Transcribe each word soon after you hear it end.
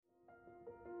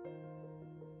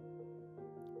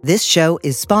This show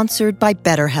is sponsored by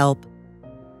BetterHelp.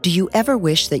 Do you ever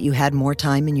wish that you had more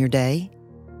time in your day?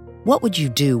 What would you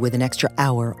do with an extra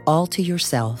hour all to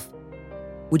yourself?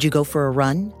 Would you go for a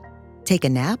run? Take a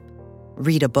nap?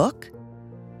 Read a book?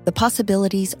 The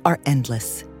possibilities are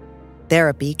endless.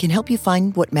 Therapy can help you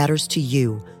find what matters to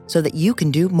you so that you can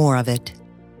do more of it.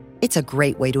 It's a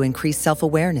great way to increase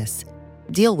self-awareness,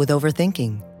 deal with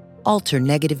overthinking, alter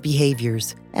negative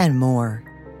behaviors, and more.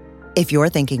 If you're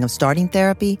thinking of starting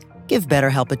therapy, give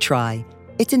BetterHelp a try.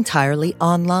 It's entirely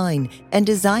online and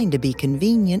designed to be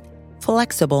convenient,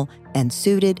 flexible, and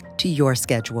suited to your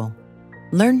schedule.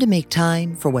 Learn to make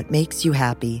time for what makes you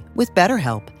happy with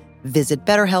BetterHelp. Visit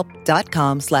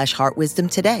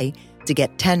BetterHelp.com/heartwisdom today to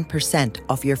get 10%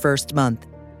 off your first month.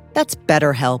 That's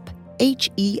BetterHelp,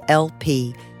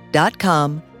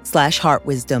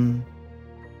 HELP.com/heartwisdom.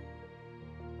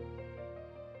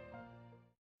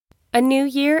 A new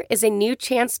year is a new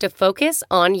chance to focus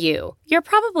on you. You're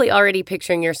probably already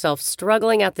picturing yourself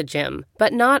struggling at the gym,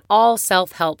 but not all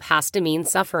self-help has to mean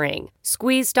suffering.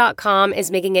 Squeeze.com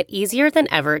is making it easier than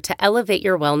ever to elevate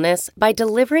your wellness by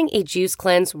delivering a juice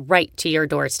cleanse right to your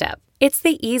doorstep. It's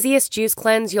the easiest juice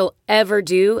cleanse you'll ever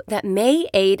do that may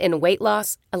aid in weight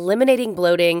loss, eliminating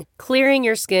bloating, clearing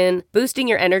your skin, boosting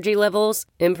your energy levels,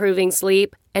 improving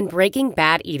sleep, and breaking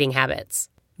bad eating habits.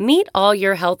 Meet all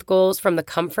your health goals from the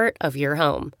comfort of your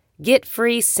home. Get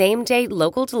free same-day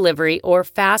local delivery or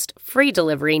fast free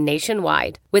delivery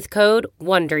nationwide with code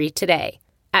WONDERY today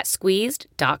at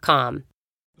squeezed.com.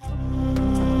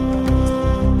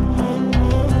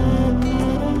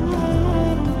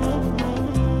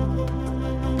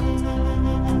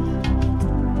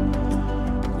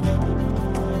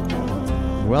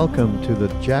 Welcome to the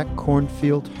Jack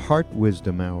Kornfield Heart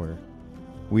Wisdom Hour.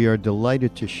 We are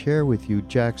delighted to share with you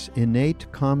Jack's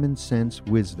innate common sense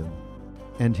wisdom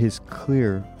and his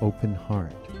clear, open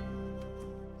heart.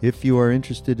 If you are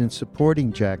interested in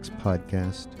supporting Jack's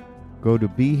podcast, go to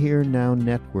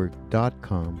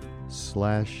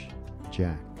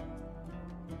BeHereNowNetwork.com/Jack.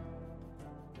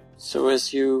 So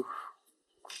as you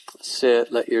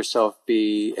sit, let yourself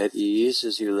be at ease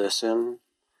as you listen.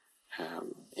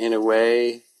 In a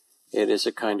way, it is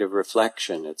a kind of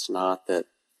reflection. It's not that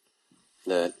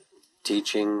the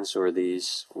teachings or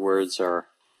these words are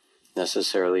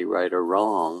necessarily right or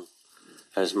wrong,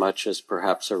 as much as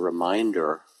perhaps a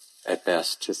reminder, at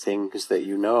best, to things that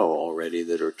you know already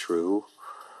that are true.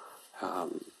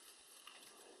 And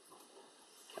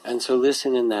so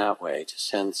listen in that way to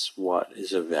sense what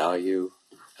is of value,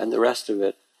 and the rest of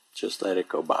it, just let it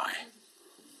go by.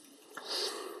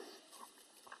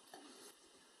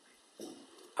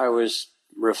 I was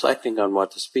reflecting on what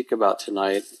to speak about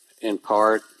tonight. In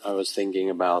part, I was thinking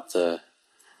about the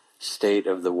state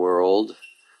of the world,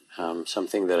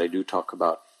 something that I do talk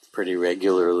about pretty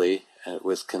regularly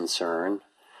with concern.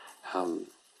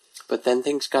 But then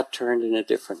things got turned in a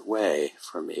different way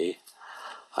for me.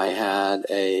 I had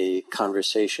a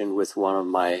conversation with one of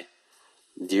my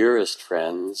dearest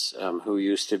friends, who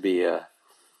used to be a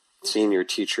senior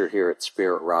teacher here at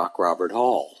Spirit Rock, Robert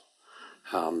Hall,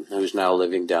 who's now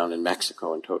living down in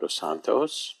Mexico in Todos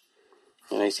Santos.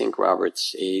 And I think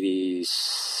Robert's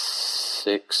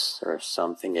 86 or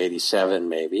something, 87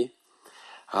 maybe.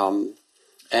 And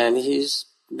he's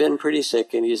been pretty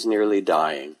sick and he's nearly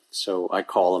dying. So I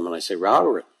call him and I say,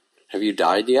 "Robert, have you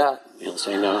died yet?" He'll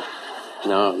say, no,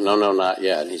 not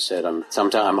yet. He said,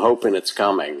 I'm hoping it's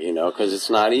coming, because it's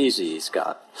not easy. He's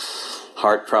got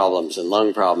heart problems and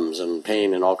lung problems and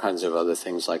pain and all kinds of other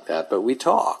things like that. But we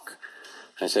talk.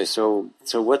 I say, so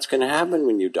what's going to happen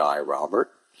when you die, Robert?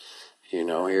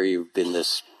 Here you've been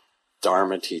this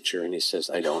Dharma teacher. And he says,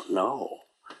 I don't know.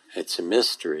 It's a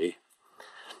mystery.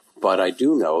 But I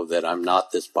do know that I'm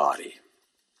not this body.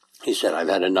 He said, I've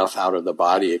had enough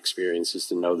out-of-the-body experiences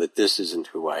to know that this isn't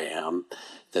who I am,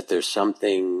 that there's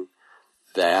something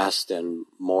vast and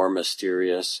more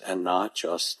mysterious and not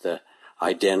just the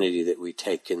identity that we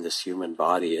take in this human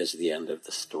body as the end of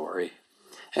the story.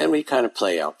 And we kind of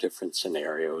play out different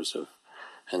scenarios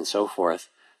and so forth.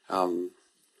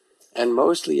 And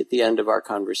mostly at the end of our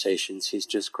conversations, he's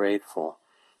just grateful.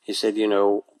 He said,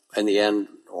 in the end,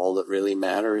 all that really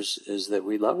matters is that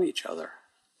we love each other.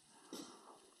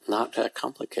 Not that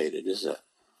complicated, is it?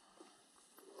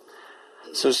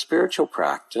 So spiritual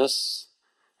practice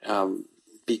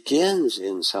begins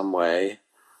in some way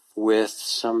with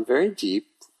some very deep,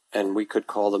 and we could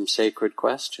call them sacred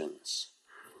questions.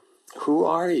 Who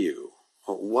are you?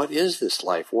 What is this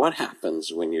life? What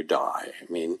happens when you die?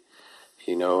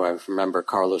 I remember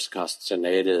Carlos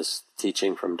Castaneda's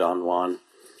teaching from Don Juan,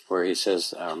 where he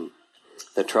says,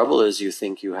 the trouble is you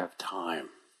think you have time.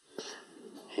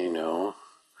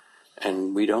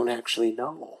 and we don't actually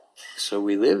know. So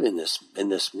we live in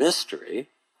this mystery.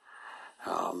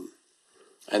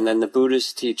 And then the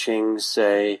Buddha's teachings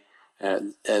say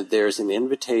there's an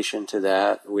invitation to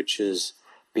that which is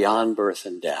beyond birth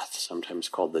and death, sometimes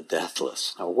called the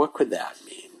deathless. Now, what could that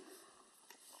mean?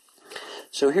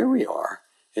 So here we are.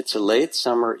 It's a late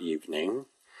summer evening.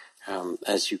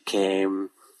 As you came,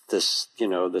 the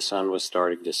sun was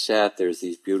starting to set. There's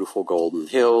these beautiful golden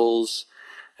hills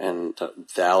and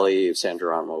valley, San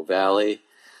Geronimo Valley.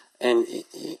 And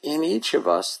in each of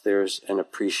us, there's an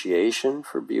appreciation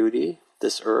for beauty,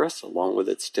 this earth, along with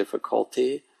its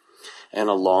difficulty, and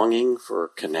a longing for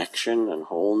connection and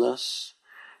wholeness.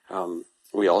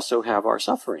 We also have our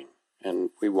suffering,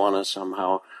 and we want to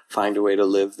somehow find a way to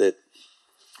live that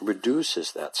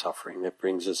reduces that suffering, that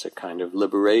brings us a kind of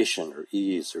liberation or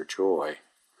ease or joy.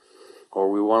 Or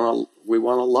we want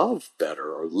to love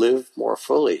better, or live more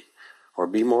fully, or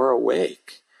be more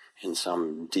awake in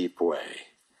some deep way.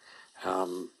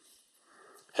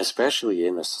 Especially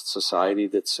in a society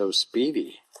that's so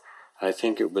speedy. I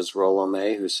think it was Rollo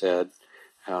May who said,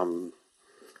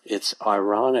 it's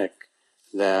ironic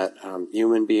that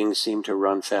human beings seem to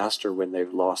run faster when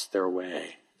they've lost their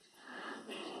way.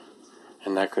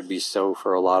 And that could be so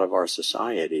for a lot of our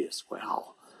society as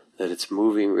well, that it's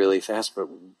moving really fast, but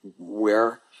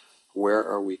where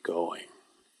are we going?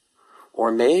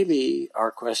 Or maybe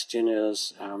our question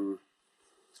is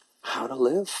how to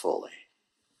live fully.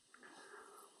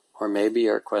 Or maybe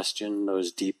our question,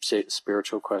 those deep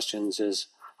spiritual questions,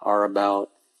 are about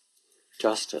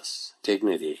justice,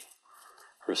 dignity,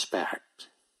 respect.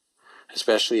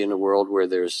 Especially in a world where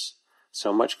there's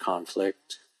so much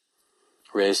conflict,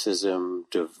 racism,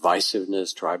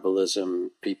 divisiveness, tribalism,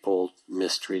 people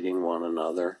mistreating one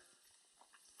another.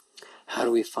 How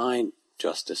do we find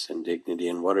justice and dignity,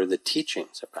 and what are the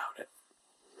teachings about it?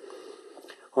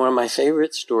 One of my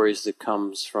favorite stories that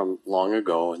comes from long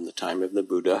ago in the time of the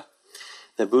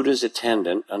Buddha's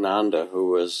attendant, Ananda, who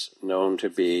was known to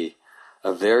be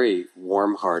a very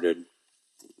warm-hearted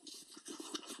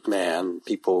man.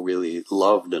 People really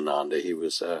loved Ananda. He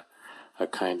was a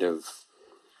kind of,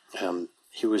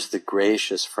 he was the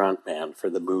gracious front man for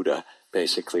the Buddha,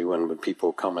 basically, when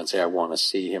people come and say, I want to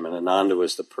see him. And Ananda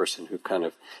was the person who kind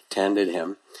of tended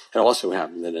him. It also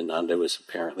happened that Ananda was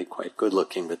apparently quite good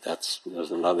looking, but that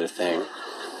was another thing.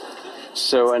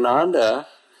 So Ananda,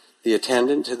 the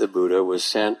attendant to the Buddha, was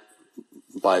sent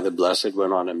by the Blessed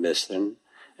One on a mission,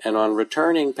 and on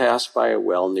returning passed by a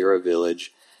well near a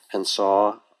village and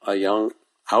saw a young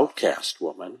outcast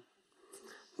woman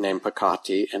named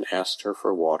Pakati and asked her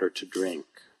for water to drink.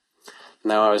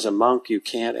 Now, as a monk, you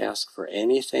can't ask for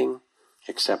anything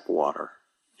except water.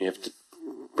 You have to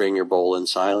bring your bowl in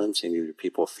silence, and either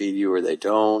people feed you or they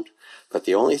don't. But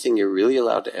the only thing you're really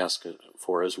allowed to ask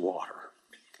for is water.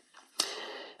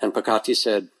 And Pakati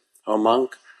said, O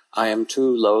monk, I am too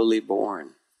lowly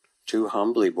born, too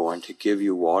humbly born to give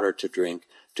you water to drink.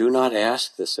 Do not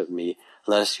ask this of me,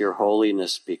 lest your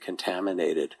holiness be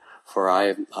contaminated, for I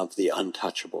am of the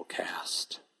untouchable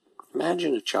caste.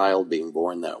 Imagine a child being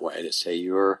born that way, to say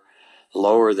you're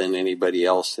lower than anybody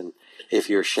else, and if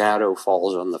your shadow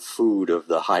falls on the food of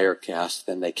the higher caste,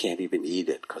 then they can't even eat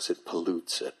it because it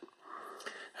pollutes it.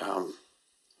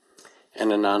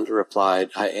 And Ananda replied,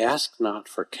 I ask not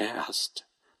for caste,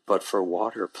 but for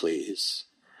water, please.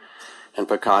 And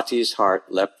Pakati's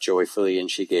heart leapt joyfully, and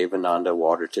she gave Ananda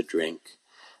water to drink.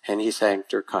 And he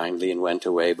thanked her kindly and went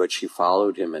away, but she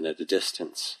followed him at a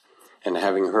distance. And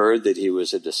having heard that he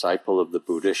was a disciple of the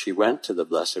Buddha, she went to the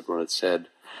Blessed One and said,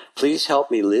 Please help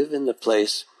me live in the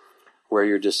place where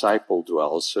your disciple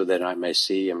dwells, so that I may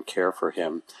see and care for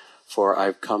him, for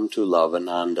I've come to love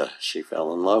Ananda. She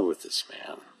fell in love with this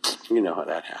man. You know how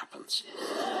that happens.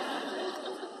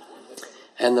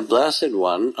 And the Blessed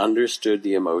One understood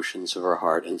the emotions of her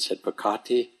heart and said,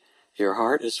 Pakati, your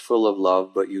heart is full of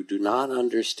love, but you do not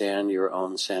understand your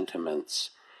own sentiments.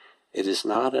 It is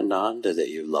not Ananda that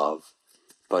you love,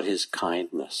 but his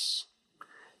kindness.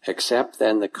 Accept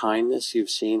then the kindness you've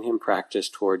seen him practice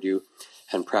toward you,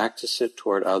 and practice it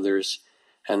toward others.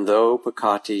 And though,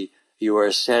 Pakati, you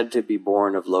are said to be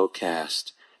born of low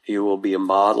caste, you will be a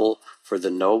model for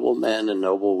the noble men and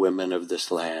noble women of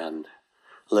this land.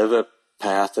 Live a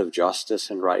path of justice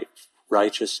and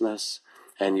righteousness,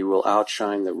 and you will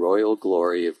outshine the royal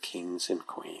glory of kings and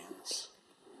queens.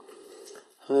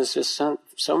 There's just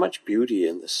so much beauty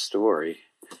in this story,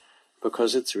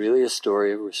 because it's really a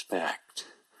story of respect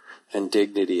and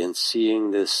dignity, and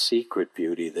seeing this secret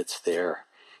beauty that's there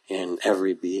in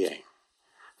every being,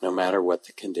 no matter what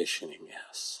the conditioning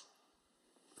is.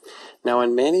 Now,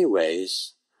 in many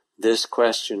ways, this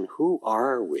question, who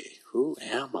are we? Who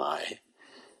am I?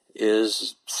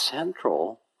 Is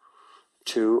central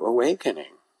to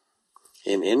awakening.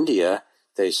 In India,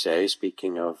 they say,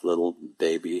 speaking of little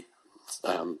baby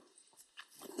that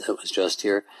was just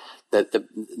here, that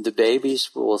the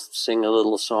babies will sing a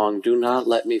little song, "Do not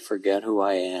let me forget who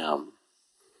I am."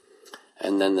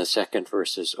 And then the second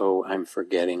verse is, "Oh, I'm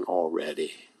forgetting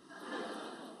already."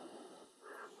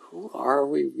 Who are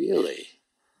we really?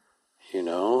 You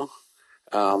know?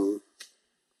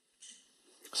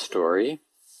 Story.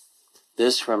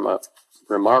 This from a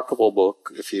remarkable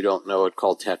book, if you don't know it,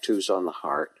 called Tattoos on the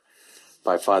Heart,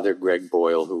 by Father Greg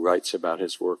Boyle, who writes about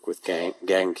his work with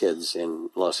gang kids in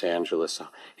Los Angeles.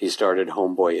 He started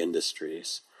Homeboy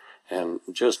Industries, and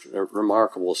just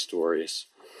remarkable stories.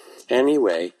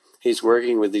 Anyway, he's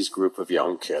working with these group of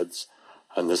young kids,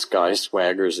 and this guy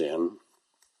swaggers in,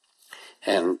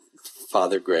 and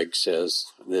Father Greg says,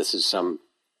 this is some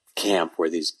camp where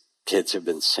these kids have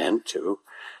been sent to,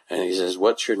 and he says,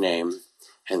 "What's your name?"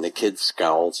 And the kid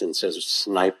scowls and says,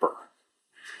 "Sniper."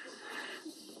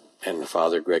 And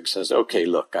Father Greg says, "Okay,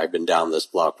 look, I've been down this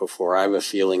block before. I have a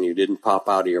feeling you didn't pop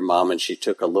out of your mom and she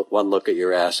took one look at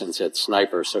your ass and said,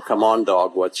 'Sniper, so come on,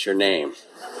 dog, what's your name?'"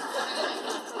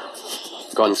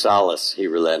 "Gonzales," he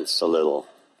relents a little.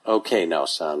 "Okay now,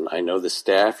 son, I know the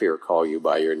staff here call you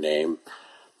by your name.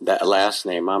 That last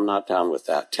name, I'm not down with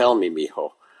that. Tell me,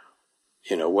 mijo,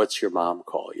 what's your mom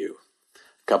call you?"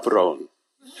 "Cabron."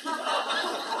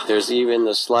 There's even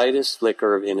the slightest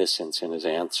flicker of innocence in his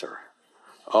answer.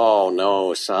 "Oh,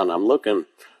 no, son, I'm looking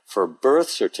for a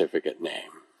birth certificate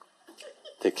name."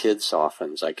 The kid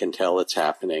softens. I can tell it's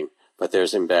happening, but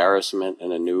there's embarrassment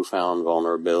and a newfound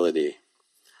vulnerability.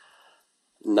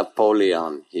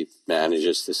 "Napoleon," he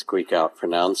manages to squeak out,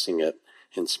 pronouncing it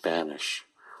in Spanish.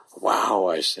 "Wow,"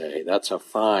 I say, "that's a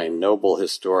fine, noble,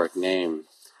 historic name.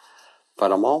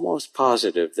 But I'm almost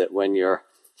positive that when your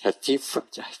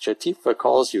Chatifa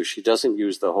calls you, she doesn't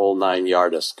use the whole 9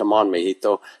 yardas. Come on,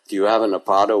 mijito, do you have an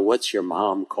apado? What's your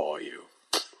mom call you?"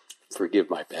 Forgive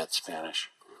my bad Spanish.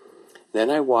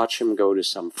 Then I watch him go to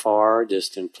some far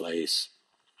distant place,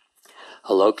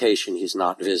 a location he's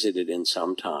not visited in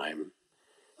some time.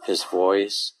 His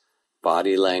voice,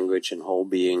 body language, and whole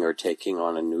being are taking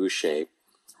on a new shape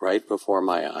right before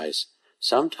my eyes.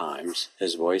 Sometimes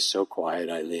his voice so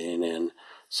quiet I lean in.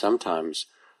 Sometimes,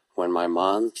 when my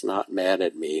mom's not mad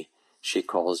at me, she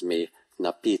calls me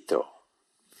Napito.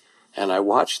 And I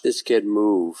watch this kid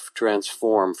move,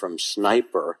 transform from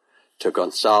Sniper to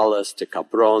Gonzales to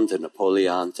Cabron to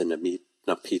Napoleon to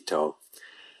Napito.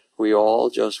 We all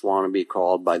just want to be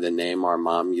called by the name our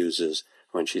mom uses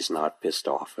when she's not pissed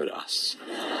off at us.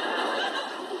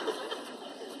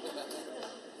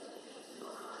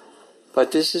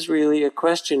 But this is really a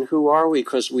question, who are we?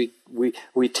 Because we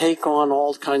take on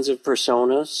all kinds of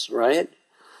personas, right?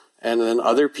 And then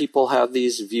other people have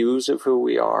these views of who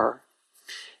we are.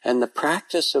 And the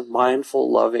practice of mindful,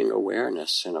 loving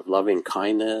awareness and of loving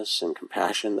kindness and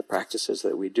compassion, the practices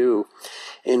that we do,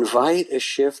 invite a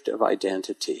shift of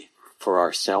identity for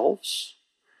ourselves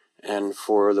and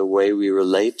for the way we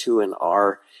relate to and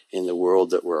are in the world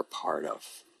that we're a part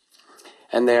of.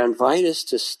 And they invite us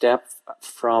to step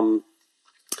from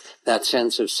that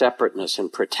sense of separateness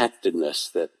and protectedness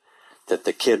that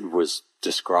the kid was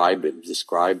described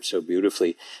so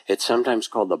beautifully. It's sometimes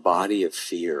called the body of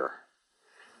fear,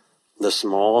 the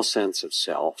small sense of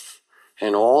self,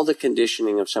 and all the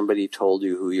conditioning of somebody told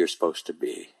you who you're supposed to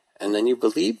be. And then you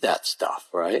believe that stuff,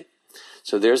 right?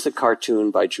 So there's the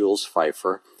cartoon by Jules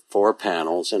Pfeiffer, 4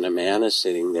 panels, and a man is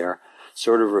sitting there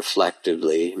sort of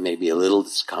reflectively, maybe a little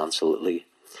disconsolately.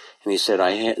 And he said,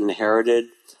 "I inherited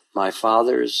my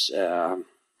father's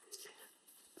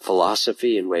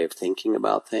philosophy and way of thinking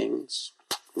about things."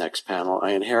 Next panel,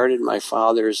 "I inherited my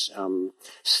father's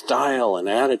style and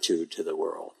attitude to the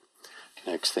world."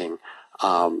 Next thing,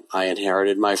 "I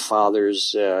inherited my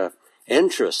father's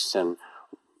interests and,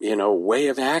 way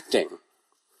of acting."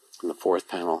 In the 4th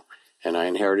panel, "And I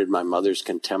inherited my mother's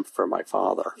contempt for my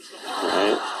father."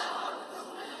 Right?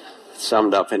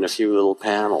 Summed up in a few little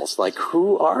panels. Like,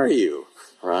 who are you?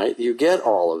 Right? You get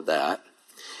all of that.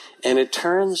 And it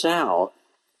turns out,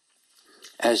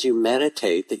 as you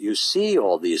meditate, that you see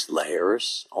all these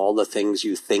layers, all the things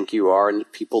you think you are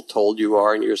and people told you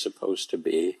are and you're supposed to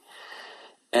be.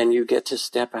 And you get to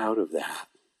step out of that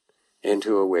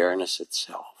into awareness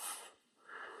itself.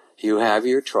 You have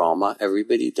your trauma.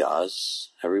 Everybody does.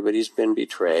 Everybody's been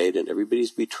betrayed, and everybody's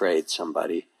betrayed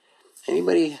somebody.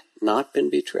 Anybody not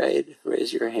been betrayed?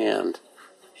 Raise your hand.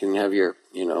 You can have your,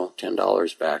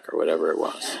 $10 back or whatever it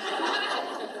was.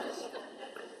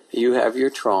 You have your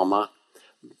trauma,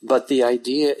 But the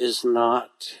idea is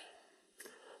not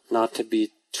to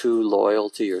be too loyal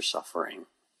to your suffering,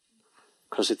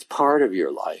 because it's part of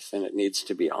your life and it needs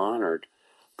to be honored.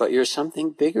 But you're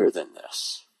something bigger than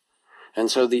this.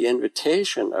 And so the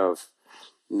invitation of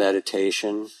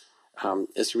meditation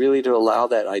is really to allow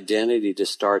that identity to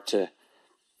start to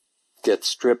get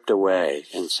stripped away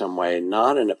in some way,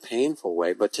 not in a painful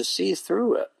way, but to see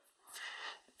through it.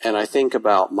 And I think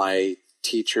about my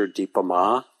teacher, Dipa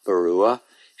Ma Barua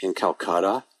in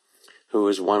Calcutta, who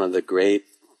was one of the great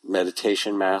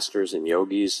meditation masters and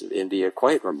yogis of India,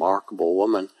 quite remarkable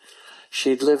woman.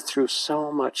 She'd lived through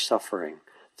so much suffering,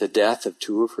 the death of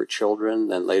 2 of her children,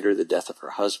 then later the death of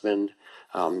her husband,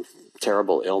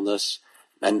 terrible illness,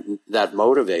 and that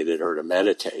motivated her to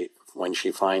meditate when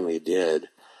she finally did.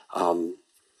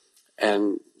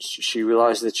 And she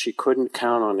realized that she couldn't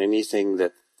count on anything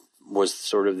that was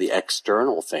sort of the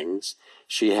external things.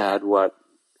 She had what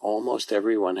almost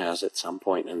everyone has at some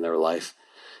point in their life.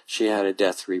 She had a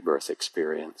death rebirth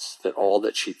experience, that all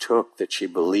that she took, that she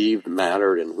believed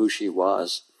mattered and who she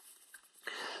was,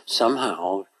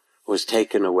 somehow was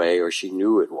taken away, or she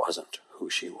knew it wasn't who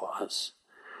she was.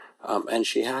 And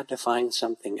she had to find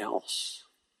something else.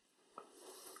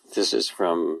 This is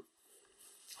from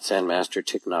Zen Master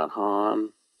Thich Nhat Hanh.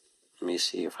 Let me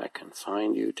see if I can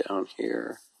find you down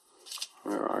here.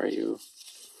 Where are you?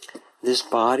 This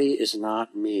body is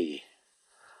not me.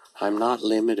 I'm not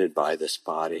limited by this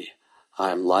body.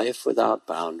 I'm life without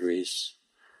boundaries.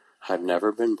 I've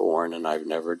never been born and I've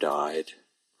never died.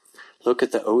 Look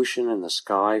at the ocean and the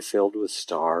sky filled with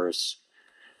stars.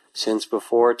 Since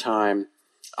before time,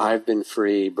 I've been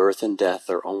free. Birth and death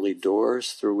are only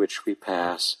doors through which we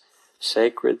pass,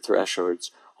 sacred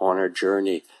thresholds on our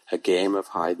journey, a game of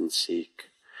hide and seek.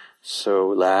 So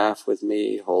laugh with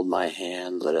me, hold my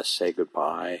hand, let us say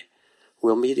goodbye.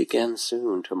 We'll meet again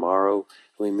soon. Tomorrow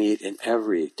we meet in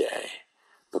every day,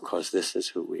 because this is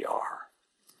who we are.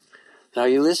 Now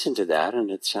you listen to that and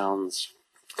it sounds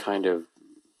kind of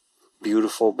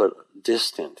beautiful but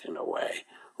distant in a way.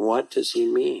 What does he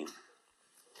mean?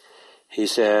 He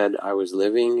said, I was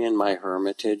living in my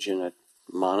hermitage in a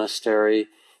monastery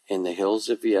in the hills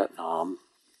of Vietnam,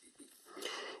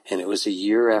 and it was a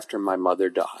year after my mother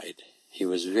died. He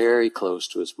was very close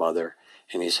to his mother,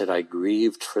 and he said, I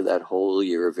grieved for that whole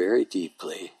year very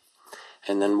deeply.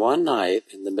 And then one night,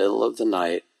 in the middle of the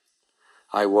night,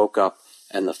 I woke up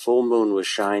and the full moon was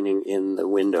shining in the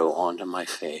window onto my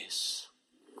face.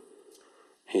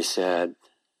 He said,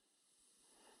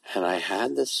 and I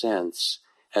had the sense,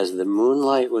 as the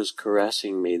moonlight was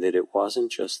caressing me, that it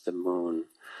wasn't just the moon,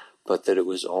 but that it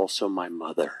was also my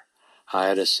mother. I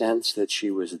had a sense that she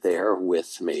was there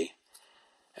with me.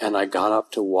 And I got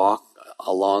up to walk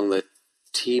along the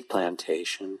tea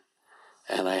plantation,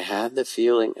 and I had the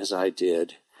feeling as I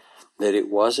did that it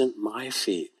wasn't my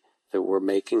feet that were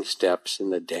making steps in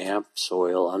the damp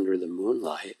soil under the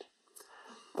moonlight,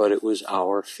 but it was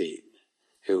our feet.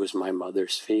 It was my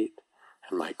mother's feet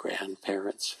and my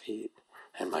grandparents' feet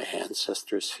and my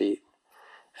ancestors' feet,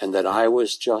 and that I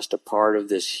was just a part of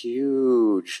this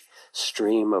huge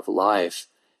stream of life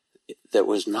that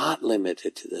was not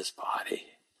limited to this body.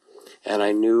 And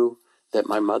I knew that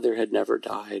my mother had never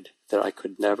died, that I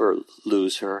could never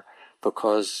lose her,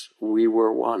 because we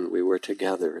were one, we were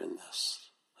together in this.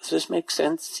 Does this make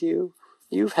sense to you?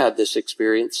 You've had this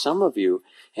experience, some of you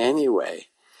anyway.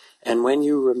 And when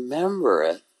you remember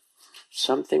it,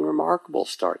 something remarkable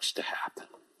starts to happen.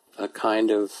 A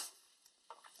kind of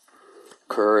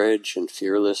courage and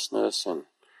fearlessness and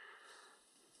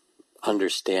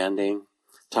understanding.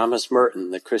 Thomas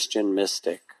Merton, the Christian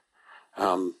mystic,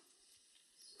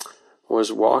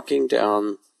 was walking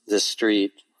down the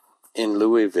street in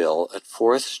Louisville at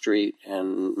 4th Street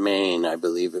and Main, I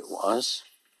believe it was.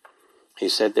 He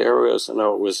said it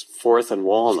was 4th and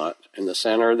Walnut in the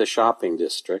center of the shopping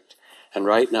district. And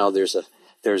right now there's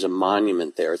a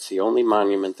monument there. It's the only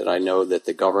monument that I know that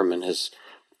the government has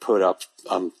put up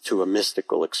to a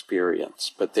mystical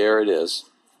experience. But there it is,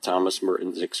 Thomas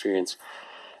Merton's experience.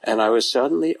 And I was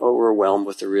suddenly overwhelmed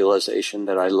with the realization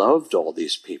that I loved all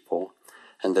these people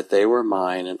and that they were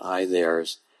mine and I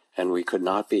theirs, and we could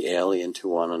not be alien to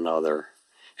one another.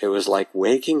 It was like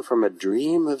waking from a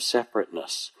dream of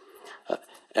separateness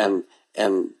and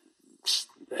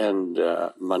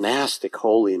monastic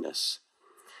holiness.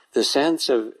 The sense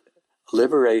of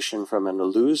liberation from an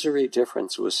illusory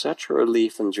difference was such a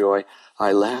relief and joy,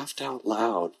 I laughed out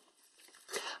loud.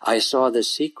 I saw the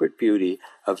secret beauty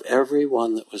of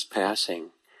everyone that was passing,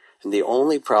 and the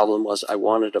only problem was I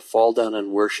wanted to fall down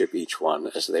and worship each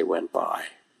one as they went by.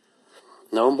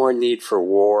 No more need for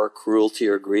war, cruelty,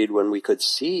 or greed when we could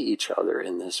see each other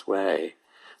in this way.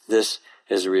 This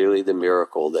is really the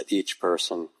miracle that each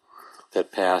person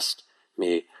that passed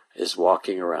me is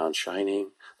walking around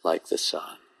shining like the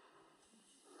sun.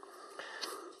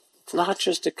 It's not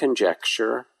just a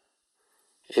conjecture.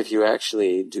 If you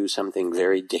actually do something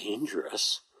very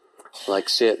dangerous, like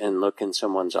sit and look in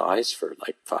someone's eyes for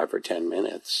like 5 or 10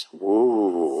 minutes,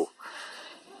 woo,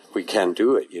 we can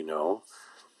do it, you know.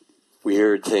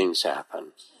 Weird things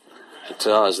happen. It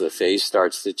does. The face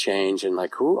starts to change and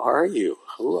like, who are you?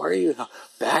 Who are you?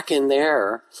 Back in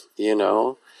there, you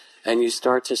know. And you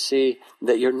start to see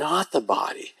that you're not the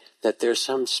body, that there's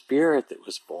some spirit that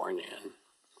was born in.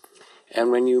 And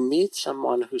when you meet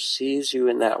someone who sees you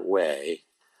in that way,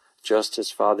 just as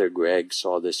Father Greg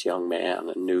saw this young man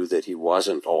and knew that he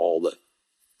wasn't all the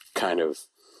kind of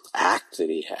act that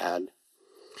he had.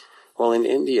 Well, in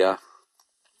India,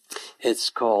 it's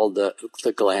called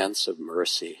the glance of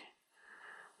mercy.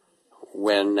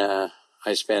 When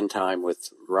I spend time with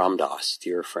Ram Dass,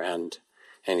 dear friend,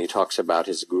 and he talks about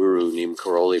his guru, Neem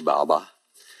Karoli Baba,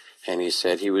 and he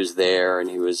said he was there and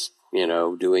he was, you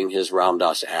know, doing his Ram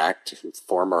Dass act,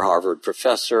 former Harvard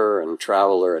professor and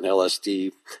traveler and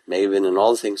LSD maven and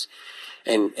all the things.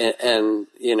 And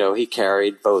you know, he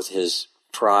carried both his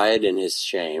pride and his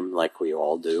shame, like we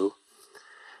all do.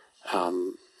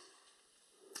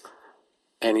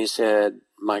 And he said,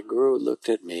 my guru looked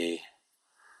at me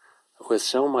with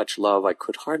so much love, I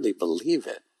could hardly believe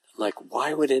it. Like,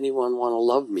 why would anyone want to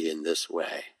love me in this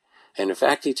way? And in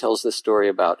fact, he tells the story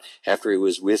about after he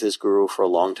was with his guru for a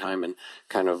long time and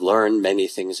kind of learned many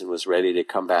things and was ready to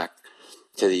come back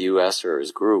to the U.S., or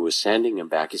his guru was sending him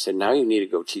back. He said, now you need to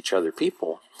go teach other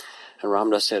people. And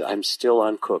Ram Dass said, I'm still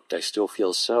uncooked. I still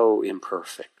feel so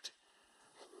imperfect.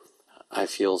 I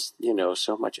feel, you know,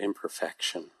 so much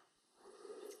imperfection.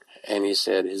 And he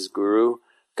said his guru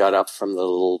got up from the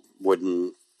little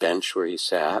wooden bench where he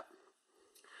sat,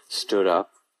 stood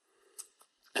up,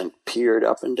 and peered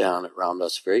up and down at Ram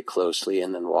Dass very closely,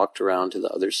 and then walked around to the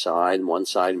other side, and one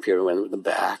side, and peered and went to the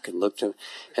back, and looked at him,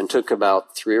 and took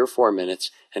about 3 or 4 minutes,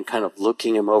 and kind of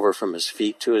looking him over from his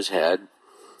feet to his head,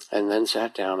 and then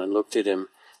sat down and looked at him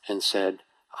and said,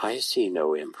 I see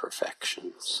no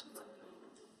imperfections.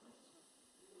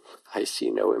 I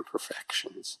see no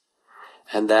imperfections.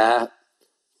 And that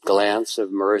glance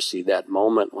of mercy, that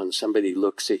moment when somebody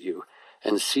looks at you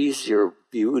and sees your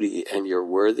beauty and your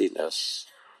worthiness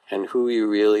and who you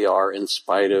really are in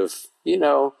spite of, you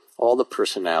know, all the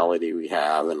personality we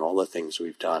have and all the things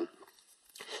we've done,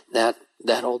 that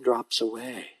all drops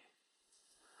away.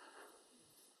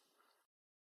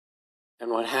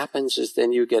 And what happens is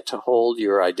then you get to hold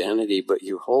your identity, but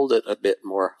you hold it a bit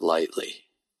more lightly.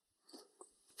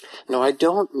 Now, I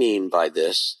don't mean by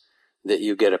this that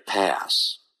you get a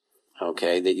pass,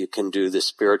 okay, that you can do the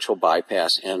spiritual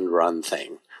bypass end run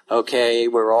thing. Okay,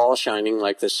 we're all shining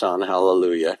like the sun,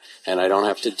 hallelujah, and I don't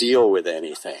have to deal with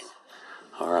anything,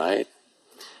 all right?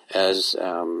 As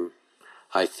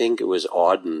I think it was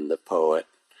Auden, the poet,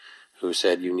 who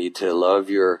said you need to love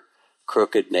your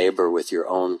crooked neighbor with your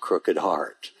own crooked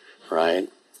heart, right?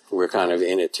 We're kind of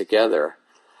in it together.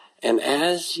 And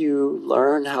as you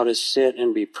learn how to sit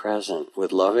and be present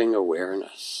with loving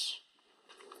awareness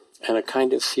and a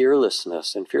kind of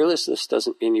fearlessness, and fearlessness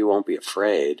doesn't mean you won't be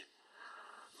afraid,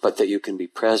 but that you can be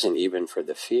present even for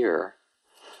the fear,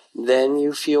 then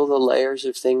you feel the layers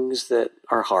of things that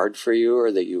are hard for you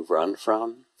or that you've run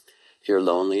from, your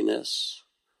loneliness,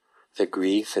 the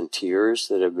grief and tears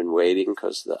that have been waiting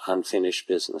because the unfinished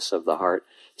business of the heart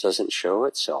doesn't show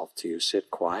itself till you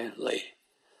sit quietly.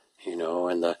 You know,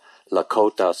 in the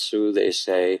Lakota Sioux, they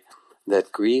say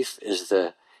that grief is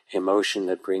the emotion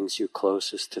that brings you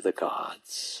closest to the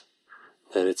gods,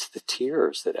 that it's the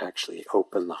tears that actually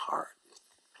open the heart.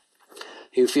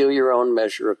 You feel your own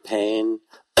measure of pain,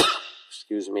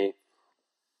 excuse me.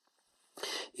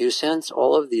 You sense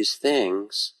all of these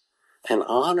things and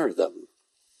honor them.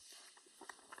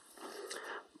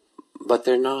 But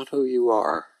they're not who you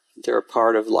are. They're a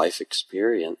part of life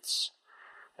experience.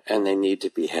 And they need to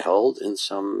be held in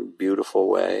some beautiful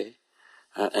way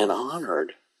and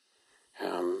honored.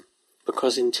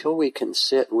 Because until we can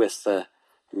sit with the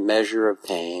measure of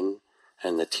pain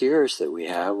and the tears that we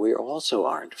have, we also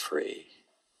aren't free.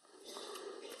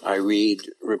 I read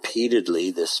repeatedly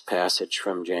this passage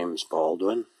from James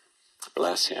Baldwin,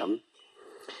 bless him,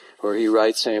 where he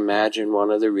writes, I imagine one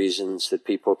of the reasons that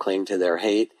people cling to their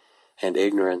hate and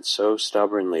ignorance so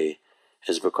stubbornly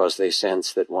is because they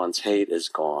sense that once hate is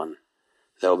gone,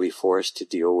 they'll be forced to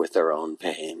deal with their own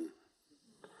pain.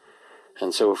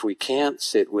 And so if we can't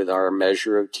sit with our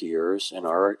measure of tears and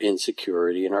our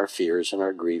insecurity and our fears and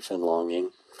our grief and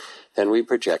longing, then we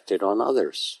project it on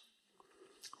others.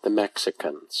 The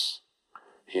Mexicans,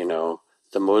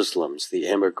 the Muslims, the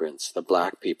immigrants, the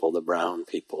black people, the brown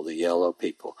people, the yellow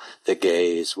people, the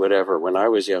gays, whatever. When I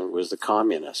was young, it was the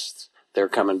communists. They're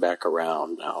coming back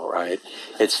around now, right?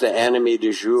 It's the enemy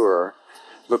du jour,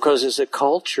 because as a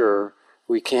culture,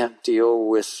 we can't deal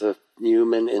with the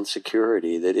human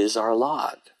insecurity that is our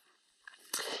lot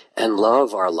and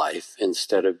love our life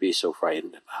instead of be so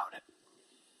frightened about it.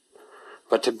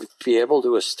 But to be able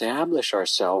to establish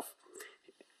ourselves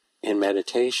in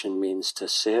meditation means to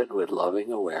sit with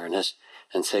loving awareness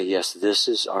and say, yes, this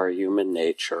is our human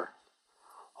nature,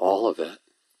 all of it,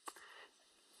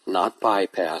 not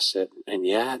bypass it. And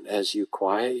yet, as you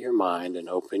quiet your mind and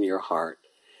open your heart,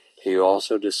 you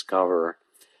also discover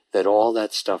that all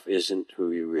that stuff isn't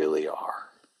who you really are.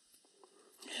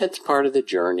 It's part of the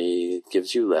journey. It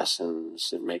gives you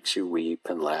lessons. It makes you weep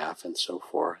and laugh and so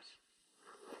forth.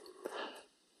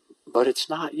 But it's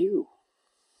not you.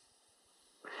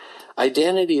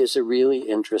 Identity is a really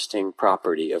interesting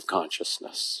property of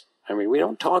consciousness. I mean, we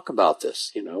don't talk about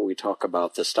this, we talk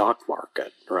about the stock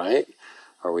market, right?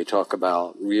 Or we talk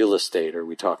about real estate, or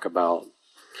we talk about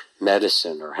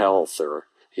medicine or health or,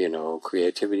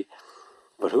 creativity.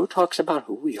 But who talks about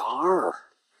who we are?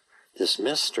 This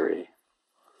mystery.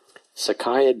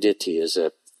 Sakkaya Ditthi is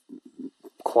a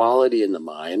quality in the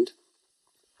mind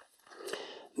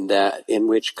that in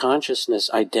which consciousness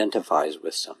identifies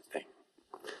with something.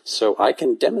 So I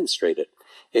can demonstrate it.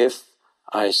 If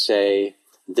I say,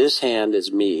 this hand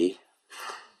is me,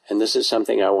 and this is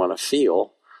something I want to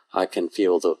feel, I can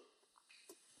feel the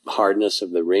hardness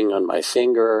of the ring on my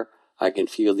finger. I can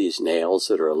feel these nails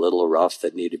that are a little rough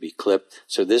that need to be clipped.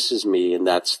 So this is me, and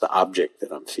that's the object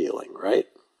that I'm feeling, right?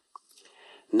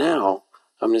 Now,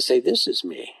 I'm going to say, this is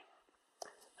me.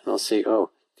 And I'll say, oh,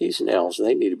 these nails,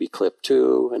 they need to be clipped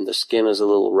too, and the skin is a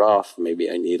little rough. Maybe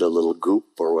I need a little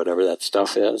goop or whatever that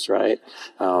stuff is, right?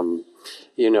 And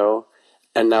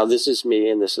now this is me,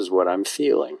 and this is what I'm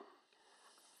feeling.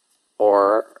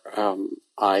 Or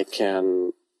I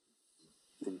can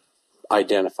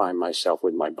identify myself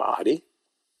with my body,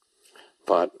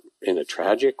 but in a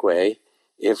tragic way,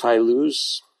 if I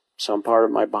lose some part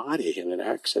of my body in an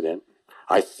accident,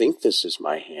 I think this is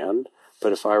my hand,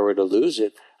 but if I were to lose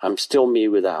it, I'm still me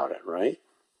without it, right?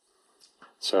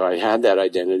 So I had that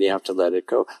identity, I have to let it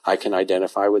go. I can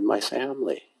identify with my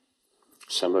family.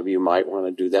 Some of you might want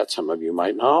to do that, some of you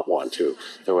might not want to,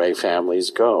 the way families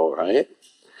go, right?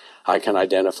 I can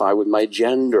identify with my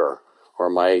gender, or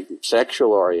my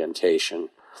sexual orientation,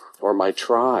 or my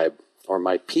tribe, or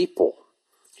my people,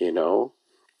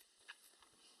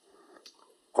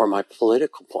 or my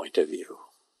political point of view.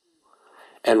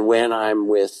 And when I'm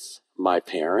with my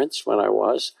parents, when I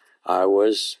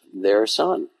was their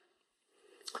son.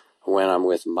 When I'm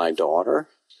with my daughter,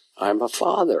 I'm a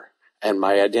father. And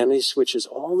my identity switches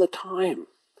all the time.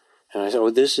 And I say,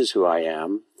 this is who I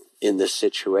am in this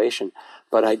situation.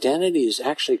 But identity is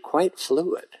actually quite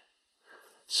fluid.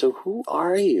 So who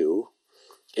are you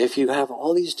if you have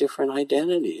all these different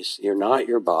identities? You're not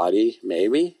your body,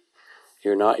 maybe.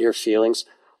 You're not your feelings.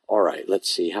 All right,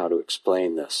 let's see how to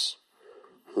explain this.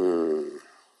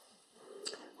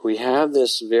 We have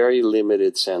this very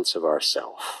limited sense of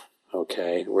ourself,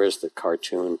 okay? Where's the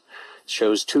cartoon? It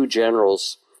shows two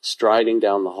generals striding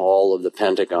down the hall of the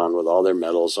Pentagon with all their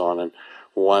medals on, and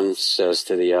one says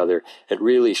to the other, it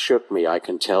really shook me, I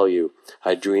can tell you.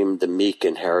 I dreamed the meek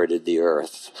inherited the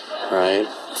earth, right?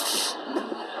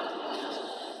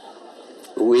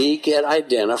 We get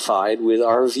identified with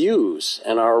our views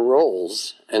and our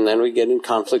roles, and then we get in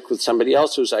conflict with somebody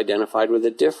else who's identified with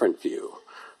a different view,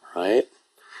 right?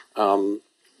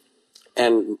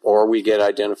 Or we get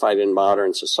identified in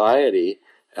modern society,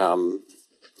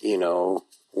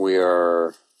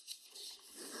 we're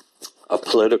a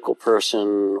political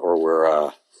person, or we're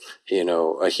a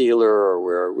healer,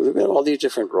 or we've got all these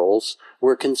different roles.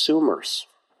 We're consumers.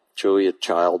 Julia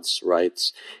Childs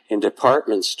writes, in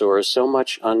department stores, so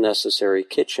much unnecessary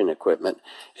kitchen equipment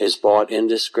is bought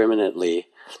indiscriminately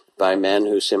by men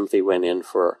who simply went in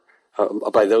for,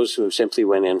 by those who simply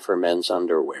went in for men's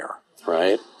underwear,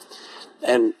 right?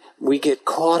 And we get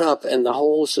caught up, and the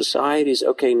whole society's,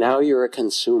 okay, now you're a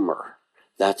consumer.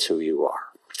 That's who you are.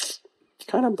 It's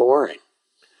kind of boring,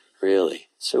 really.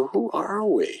 So who are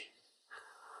we?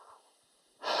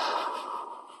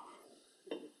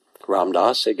 Ram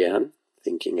Dass again,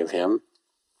 thinking of him.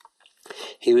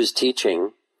 He was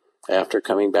teaching after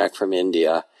coming back from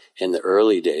India in the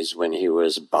early days when he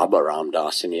was Baba Ram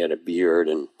Dass, and he had a beard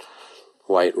and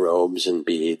white robes and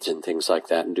beads and things like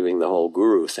that, and doing the whole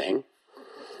guru thing,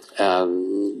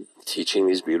 teaching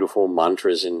these beautiful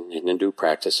mantras in Hindu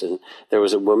practice. And there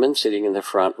was a woman sitting in the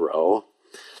front row,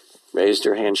 raised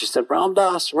her hand. She said,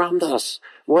 Ramdas, Ramdas,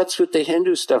 what's with the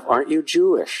Hindu stuff? Aren't you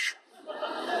Jewish?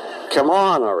 Come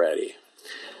on already.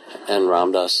 And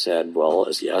Ramdas said, well,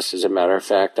 yes, as a matter of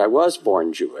fact, I was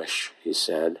born Jewish, he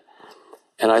said.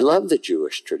 And I love the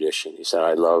Jewish tradition. He said,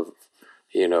 I love,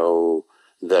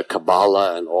 the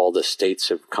Kabbalah and all the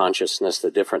states of consciousness, the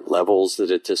different levels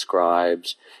that it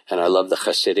describes. And I love the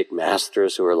Hasidic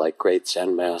masters who are like great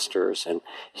Zen masters. And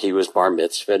he was bar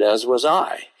mitzvahed, as was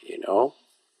I,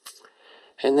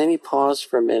 And then he paused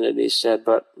for a minute. He said,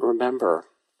 but remember,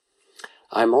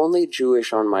 I'm only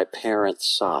Jewish on my parents'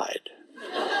 side.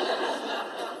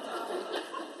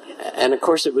 And of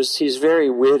course he's very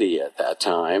witty at that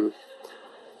time,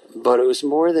 but it was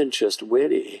more than just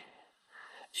witty.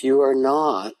 You are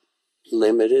not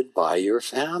limited by your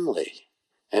family.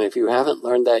 And if you haven't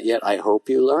learned that yet, I hope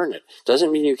you learn it.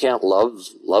 Doesn't mean you can't love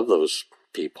those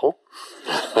people.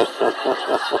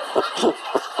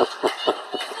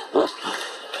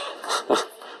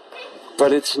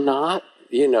 But it's not,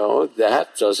 that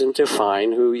doesn't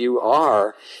define who you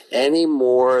are any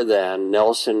more than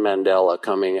Nelson Mandela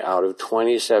coming out of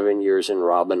 27 years in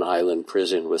Robben Island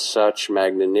prison with such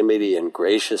magnanimity and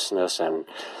graciousness and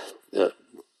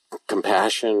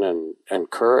compassion and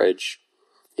courage,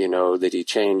 that he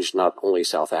changed not only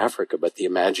South Africa, but the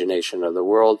imagination of the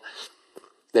world.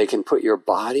 They can put your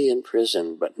body in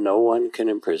prison, but no one can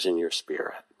imprison your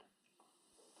spirit,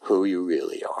 who you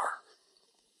really are.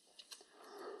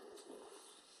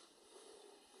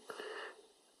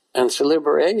 And so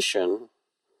liberation,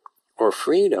 or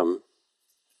freedom,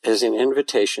 is an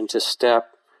invitation to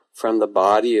step from the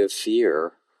body of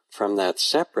fear, from that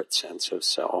separate sense of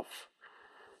self,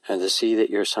 and to see that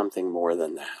you're something more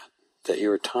than that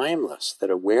you're timeless, that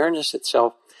awareness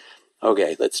itself.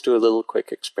 Okay, let's do a little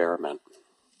quick experiment.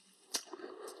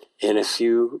 In a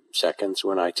few seconds,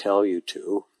 when I tell you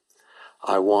to,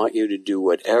 I want you to do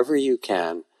whatever you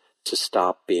can to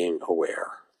stop being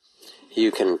aware.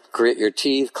 You can grit your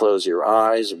teeth, close your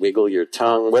eyes, wiggle your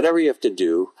tongue, whatever you have to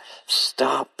do.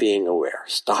 Stop being aware.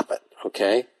 Stop it,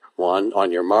 okay? 1,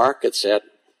 on your mark, get set,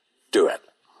 do it.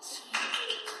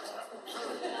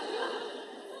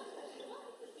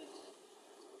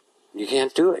 You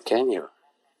can't do it, can you?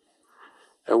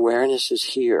 Awareness is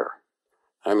here.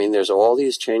 There's all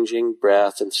these changing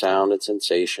breath and sound and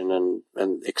sensation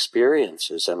and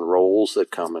experiences and roles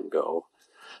that come and go.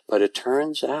 But it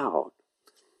turns out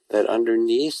that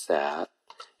underneath that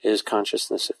is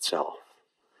consciousness itself,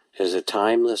 is a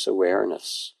timeless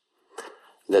awareness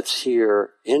that's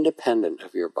here independent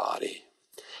of your body.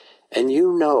 And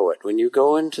you know it. When you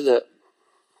go into the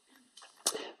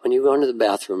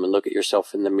bathroom and look at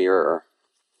yourself in the mirror,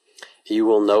 you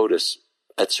will notice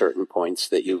at certain points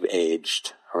that you've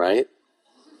aged, right?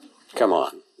 Come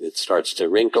on. It starts to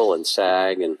wrinkle and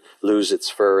sag and lose its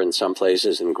fur in some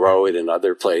places and grow it in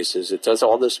other places. It does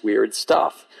all this weird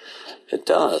stuff. It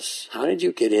does. How did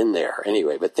you get in there?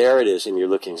 Anyway, but there it is, and you're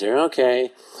looking, saying,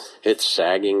 okay, it's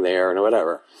sagging there and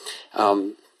whatever.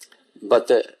 But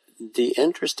the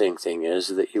interesting thing is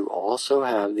that you also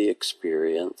have the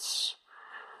experience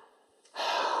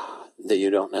that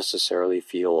you don't necessarily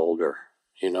feel older.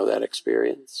 You know that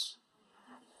experience?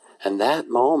 And that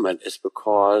moment is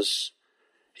because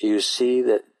you see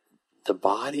that the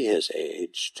body has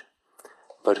aged,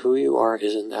 but who you are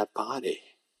isn't that body.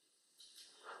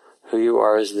 Who you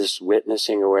are is this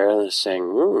witnessing awareness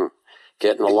saying,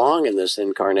 getting along in this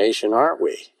incarnation, aren't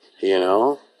we?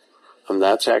 And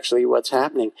that's actually what's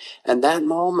happening. And that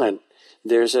moment,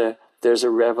 there's a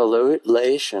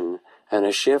revelation and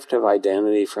a shift of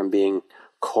identity from being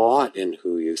caught in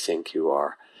who you think you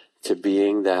are to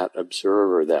being that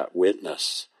observer, that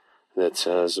witness that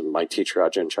says, my teacher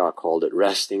Ajahn Chah called it,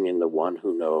 resting in the one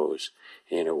who knows,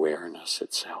 in awareness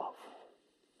itself.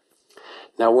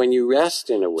 Now, when you rest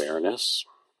in awareness,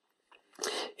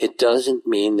 it doesn't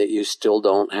mean that you still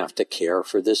don't have to care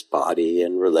for this body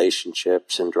and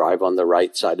relationships and drive on the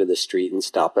right side of the street and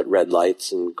stop at red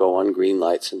lights and go on green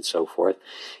lights and so forth.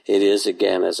 It is,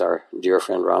 again, as our dear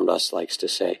friend Ramdas likes to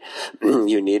say,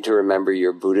 you need to remember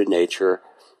your Buddha nature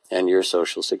and your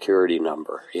social security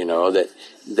number.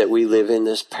 That we live in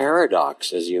this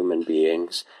paradox as human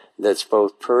beings that's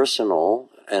both personal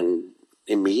and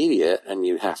immediate, and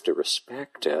you have to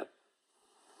respect it.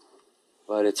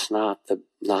 But it's not the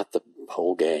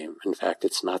whole game. In fact,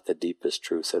 it's not the deepest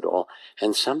truth at all.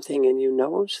 And something in you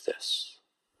knows this.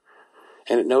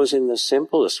 And it knows in the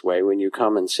simplest way when you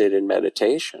come and sit in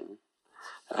meditation.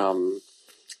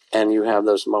 And you have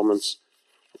those moments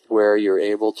where you're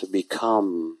able to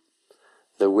become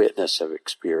the witness of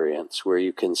experience, where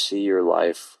you can see your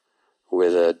life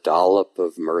with a dollop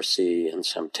of mercy and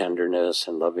some tenderness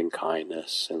and loving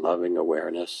kindness and loving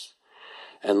awareness,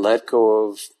 and let go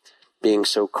of being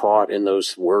so caught in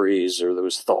those worries or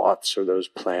those thoughts or those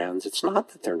plans. It's not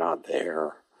that they're not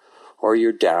there, or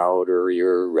your doubt or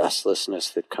your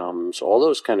restlessness that comes. All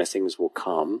those kind of things will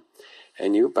come,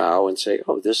 and you bow and say,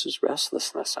 oh, this is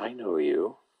restlessness. I know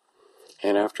you.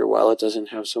 And after a while, it doesn't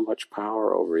have so much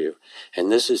power over you.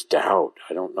 And this is doubt.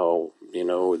 I don't know,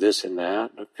 this and that.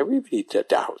 Everybody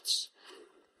doubts.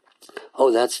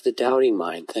 Oh, that's the doubting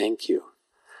mind. Thank you.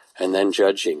 And then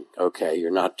judging. Okay,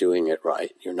 you're not doing it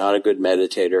right. You're not a good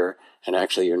meditator. And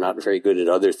actually, you're not very good at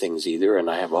other things either. And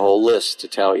I have a whole list to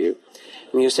tell you.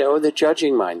 And you say, oh, the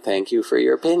judging mind. Thank you for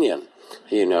your opinion.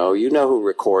 You know who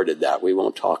recorded that. We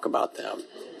won't talk about them.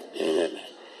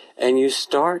 And you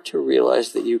start to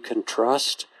realize that you can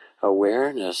trust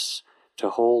awareness to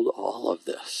hold all of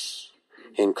this,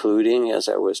 including, as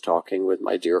I was talking with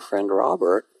my dear friend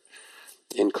Robert,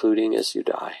 including as you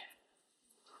die.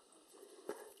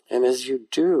 And as you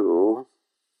do,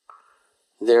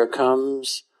 there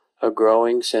comes a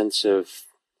growing sense of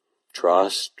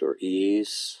trust or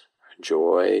ease, or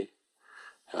joy,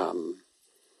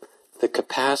 the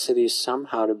capacity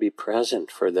somehow to be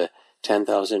present for the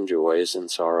 10,000 joys and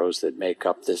sorrows that make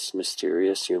up this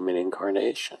mysterious human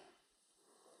incarnation.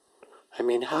 I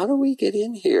mean, how do we get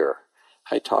in here?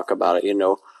 I talk about it,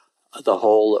 the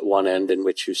hole at one end in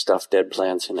which you stuff dead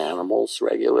plants and animals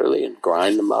regularly and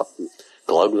grind them up and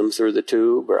glug them through the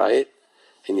tube, right?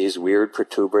 And these weird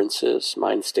protuberances,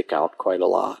 mine stick out quite a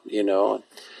lot,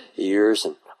 ears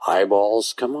and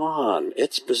eyeballs. Come on,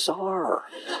 it's bizarre.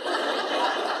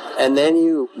 And then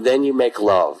you make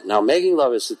love. Now, making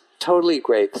love is a totally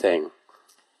great thing.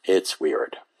 It's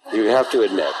weird. You have to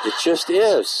admit, it just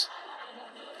is.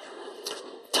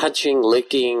 Touching,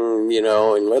 licking,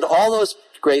 and with all those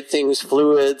great things,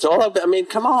 fluids, all of it. I mean,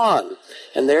 come on.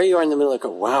 And there you are in the middle, like,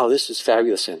 wow, this is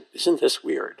fabulous. And isn't this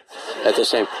weird? At the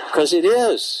same, because it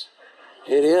is.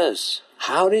 It is.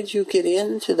 How did you get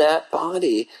into that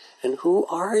body? And who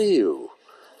are you?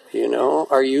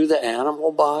 Are you the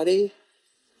animal body?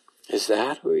 Is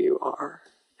that who you are?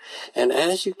 And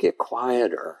as you get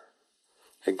quieter,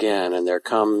 again, and there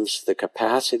comes the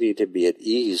capacity to be at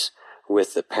ease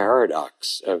with the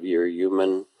paradox of your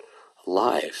human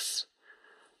life,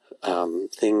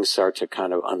 things start to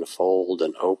kind of unfold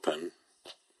and open.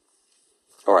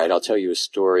 All right, I'll tell you a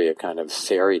story, a kind of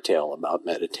fairy tale about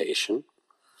meditation.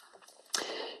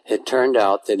 It turned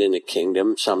out that in a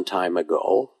kingdom some time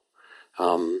ago,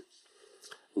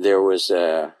 there was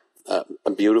a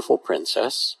beautiful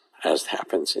princess, as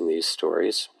happens in these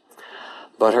stories.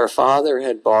 But her father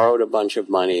had borrowed a bunch of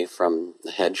money from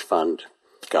the hedge fund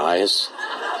guys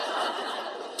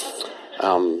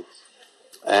and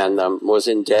was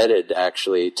indebted,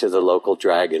 actually, to the local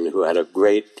dragon who had a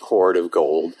great hoard of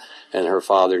gold, and her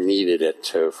father needed it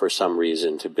for some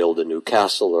reason, to build a new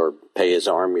castle or pay his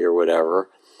army or whatever.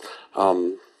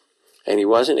 And he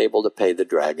wasn't able to pay the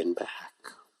dragon back.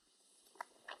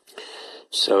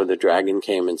 So the dragon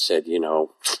came and said,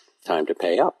 time to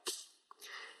pay up.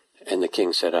 And the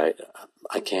king said,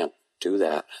 I can't do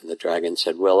that. And the dragon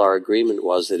said, well, our agreement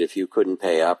was that if you couldn't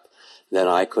pay up, then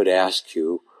I could ask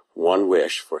you one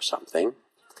wish for something.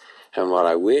 And what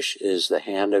I wish is the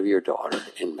hand of your daughter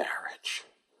in marriage.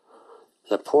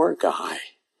 The poor guy,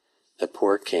 the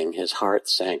poor king, his heart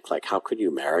sank, like, how could you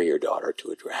marry your daughter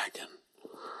to a dragon?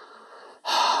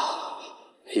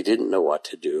 He didn't know what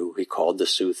to do. He called the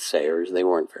soothsayers. They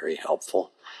weren't very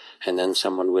helpful. And then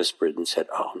someone whispered and said,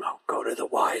 oh no, go to the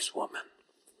wise woman.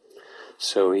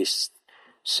 So he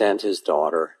sent his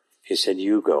daughter. He said,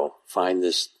 you go find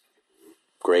this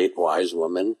great wise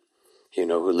woman,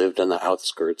 who lived on the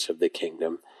outskirts of the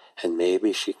kingdom, and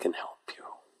maybe she can help you.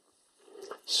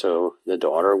 So the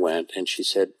daughter went and she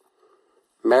said,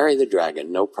 marry the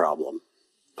dragon, no problem.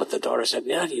 But the daughter said,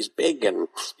 yeah, he's big and,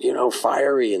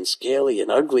 fiery and scaly and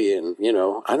ugly and,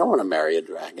 I don't want to marry a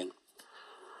dragon.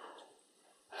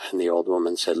 And the old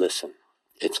woman said, listen,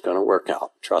 it's going to work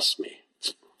out. Trust me.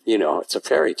 It's a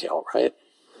fairy tale, right?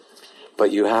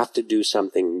 But you have to do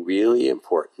something really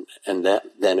important, and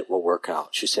then it will work out.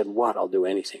 She said, what? I'll do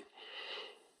anything.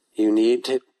 You need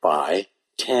to buy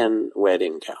 10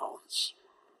 wedding gowns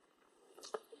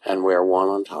and wear one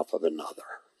on top of another.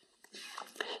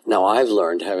 Now, I've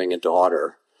learned, having a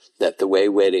daughter, that the way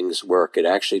weddings work, it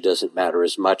actually doesn't matter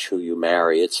as much who you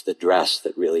marry. It's the dress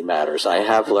that really matters. I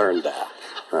have learned that,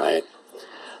 right?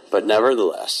 But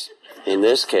nevertheless, In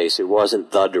this case, it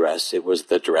wasn't the dress, it was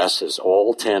the dresses,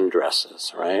 all 10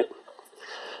 dresses, right?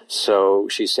 So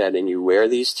she said, and you wear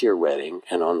these to your wedding,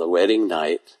 and on the wedding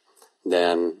night,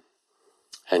 then,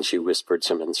 and she whispered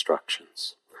some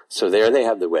instructions. So there they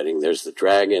have the wedding. There's the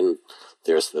dragon,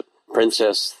 there's the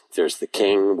princess, there's the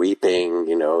king weeping,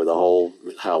 the whole,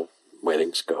 how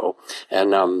weddings go.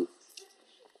 And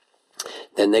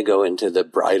then they go into the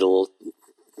bridal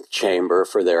chamber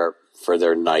for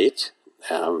their night.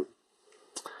 And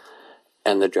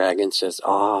the dragon says,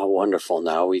 wonderful,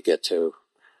 now we get to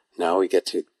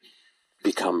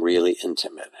become really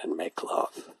intimate and make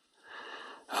love.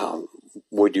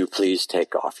 Would you please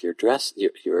take off your dress,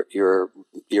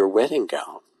 your wedding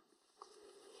gown?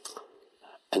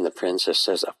 And the princess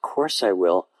says, of course I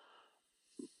will,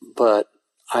 but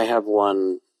I have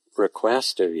one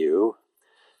request of you,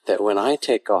 that when I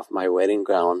take off my wedding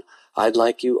gown, I'd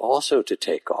like you also to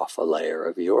take off a layer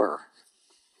of your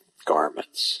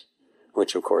garments,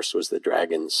 which of course was the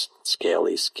dragon's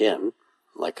scaly skin,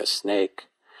 like a snake.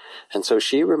 And so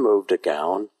she removed a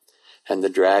gown, and the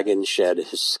dragon shed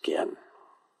his skin.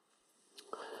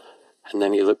 And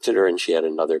then he looked at her, and she had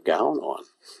another gown on.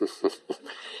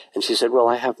 And she said, well,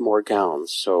 I have more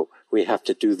gowns, so we have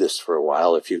to do this for a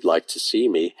while if you'd like to see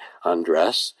me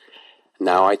undress.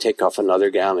 Now I take off another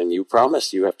gown, and you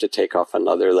promised you have to take off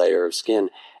another layer of skin.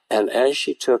 And as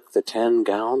she took the 10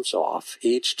 gowns off,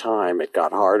 each time it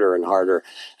got harder and harder,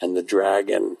 and the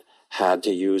dragon had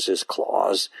to use his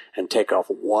claws and take off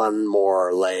one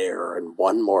more layer and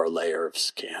one more layer of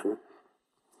skin.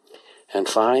 And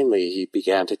finally, he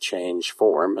began to change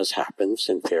form, as happens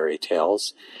in fairy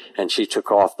tales, and she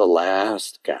took off the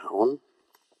last gown,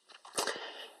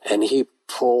 and he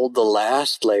pulled the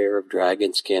last layer of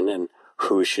dragon skin, and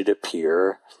who should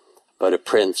appear but a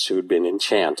prince who'd been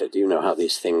enchanted. You know how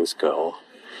these things go.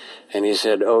 And he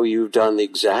said, oh, you've done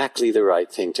exactly the right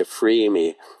thing to free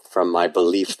me from my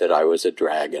belief that I was a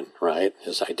dragon, right?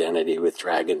 His identity with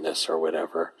dragonness or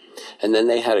whatever. And then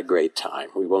they had a great time.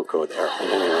 We won't go there. But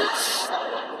anyway.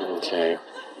 Okay.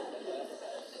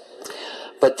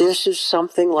 But this is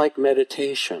something like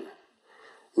meditation.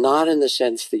 Not in the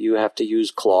sense that you have to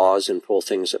use claws and pull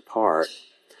things apart,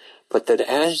 but that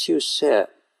as you sit,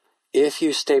 if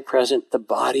you stay present, the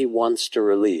body wants to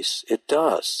release. It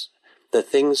does. The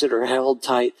things that are held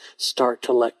tight start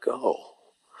to let go.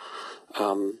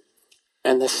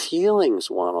 And the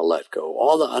feelings want to let go.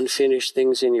 All the unfinished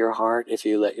things in your heart, if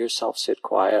you let yourself sit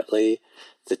quietly,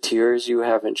 the tears you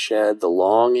haven't shed, the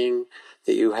longing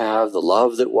that you have, the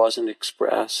love that wasn't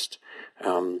expressed,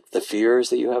 the fears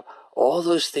that you have, all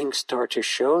those things start to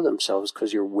show themselves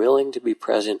because you're willing to be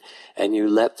present and you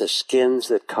let the skins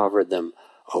that covered them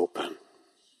open.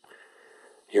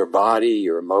 Your body,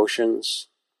 your emotions,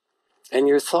 and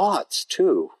your thoughts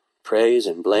too. Praise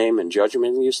and blame and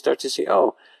judgment, and you start to see,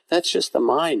 oh, that's just the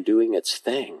mind doing its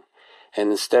thing.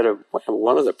 And instead of,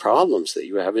 one of the problems that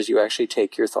you have is you actually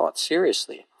take your thoughts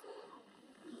seriously.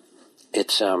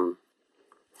 It's not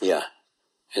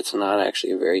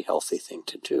actually a very healthy thing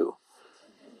to do.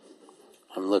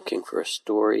 I'm looking for a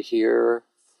story here.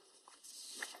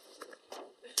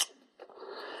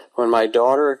 When my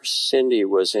daughter Cindy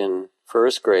was in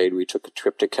first grade, we took a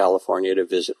trip to California to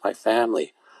visit my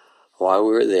family. While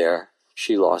we were there,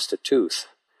 she lost a tooth.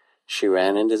 She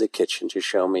ran into the kitchen to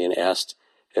show me and asked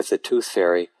if the tooth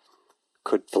fairy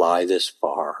could fly this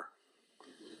far.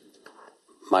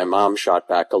 My mom shot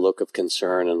back a look of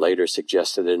concern and later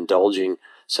suggested that indulging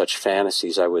such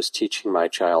fantasies, I was teaching my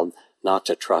child not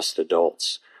to trust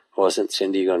adults. Wasn't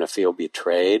Cindy going to feel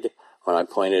betrayed when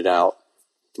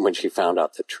she found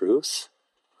out the truth?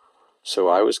 So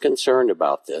I was concerned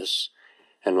about this.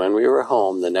 And when we were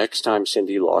home, the next time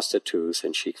Cindy lost a tooth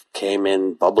and she came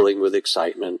in bubbling with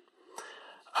excitement,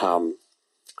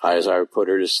 as I put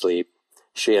her to sleep,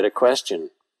 she had a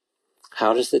question.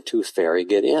 How does the tooth fairy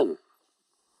get in?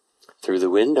 Through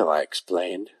the window, I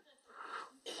explained.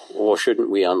 Well, shouldn't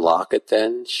we unlock it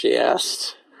then? She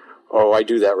asked. Oh, I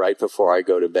do that right before I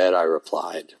go to bed, I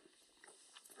replied.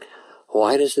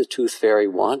 Why does the tooth fairy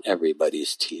want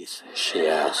everybody's teeth? She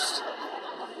asked.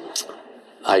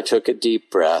 I took a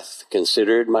deep breath,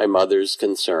 considered my mother's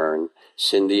concern.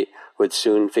 Cindy would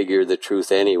soon figure the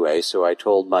truth anyway, so I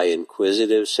told my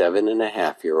inquisitive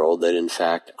 7.5-year-old that in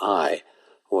fact I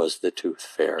was the tooth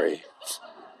fairy.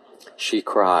 She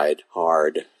cried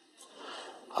hard.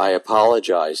 I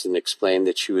apologized and explained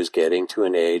that she was getting to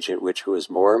an age at which it was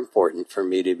more important for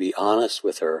me to be honest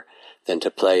with her than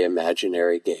to play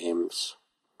imaginary games.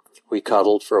 We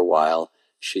cuddled for a while.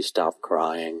 She stopped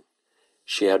crying.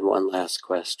 She had one last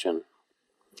question.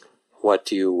 What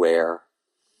do you wear?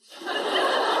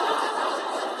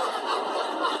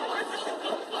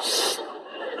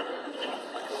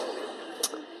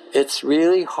 It's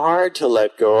really hard to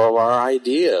let go of our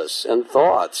ideas and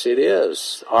thoughts. It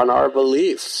is, on our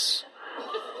beliefs.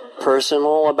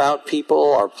 Personal about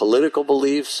people, our political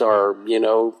beliefs, our,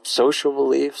 social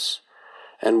beliefs.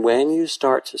 And when you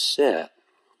start to sit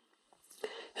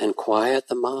and quiet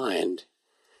the mind,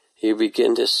 you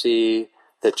begin to see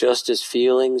that just as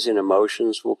feelings and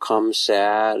emotions will come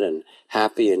sad and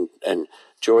happy and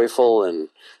joyful and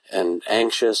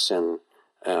anxious and,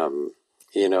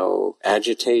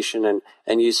 agitation,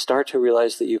 and you start to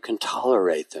realize that you can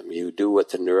tolerate them. You do what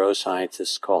the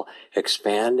neuroscientists call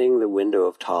expanding the window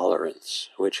of tolerance,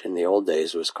 which in the old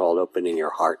days was called opening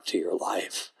your heart to your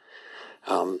life.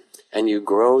 And you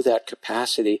grow that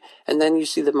capacity, and then you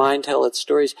see the mind tell its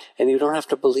stories, and you don't have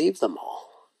to believe them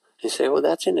all. You say, well,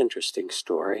 that's an interesting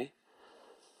story,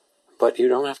 but you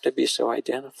don't have to be so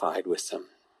identified with them,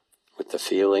 with the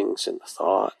feelings and the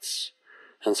thoughts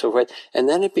and so forth. And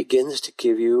then it begins to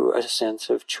give you a sense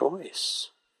of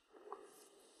choice.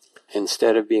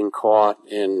 Instead of being caught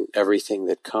in everything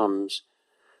that comes,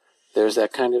 there's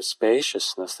that kind of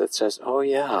spaciousness that says, oh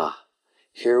yeah,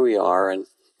 here we are, and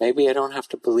maybe I don't have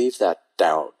to believe that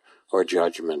doubt or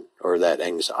judgment or that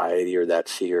anxiety or that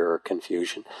fear or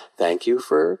confusion. Thank you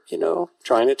for,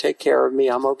 trying to take care of me.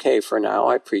 I'm okay for now.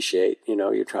 I appreciate,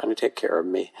 you're trying to take care of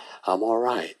me. I'm all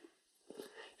right.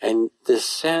 And this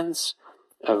sense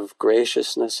of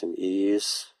graciousness and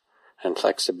ease and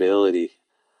flexibility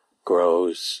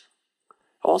grows.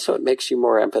 Also, it makes you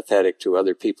more empathetic to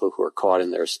other people who are caught in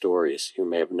their stories. You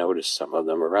may have noticed some of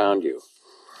them around you.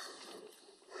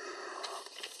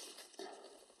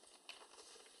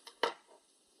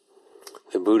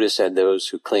 The Buddha said those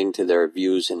who cling to their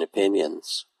views and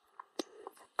opinions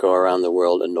go around the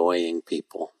world annoying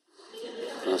people.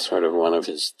 That's sort of one of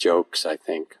his jokes, I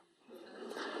think.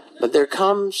 But there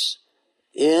comes,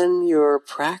 in your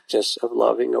practice of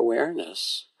loving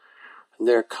awareness,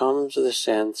 there comes the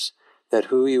sense that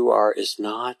who you are is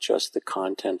not just the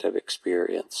content of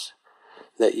experience,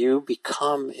 that you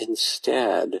become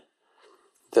instead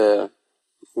the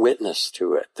witness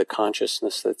to it, the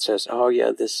consciousness that says, oh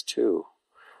yeah, this too.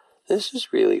 This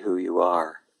is really who you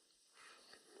are.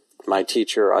 My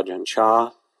teacher, Ajahn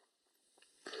Chah,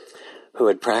 who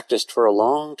had practiced for a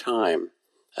long time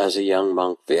as a young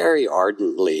monk, very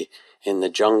ardently in the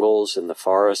jungles and the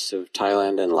forests of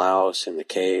Thailand and Laos, in the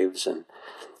caves and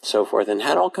so forth, and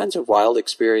had all kinds of wild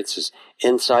experiences,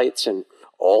 insights, and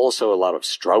also a lot of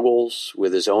struggles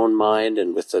with his own mind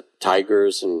and with the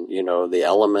tigers and, the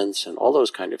elements and all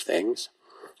those kind of things.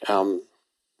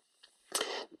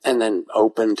 And then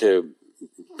open to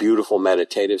beautiful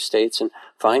meditative states. And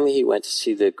finally he went to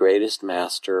see the greatest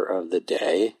master of the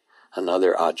day,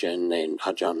 another Ajahn named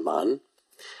Ajahn Mun,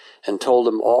 and told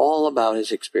him all about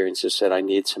his experiences, said, I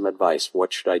need some advice.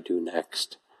 What should I do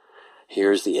next?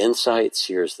 Here's the insights,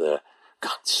 here's the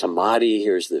samadhi,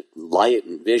 here's the light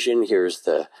and vision, here's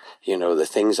the, the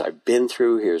things I've been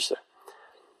through,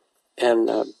 And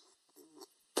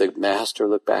the master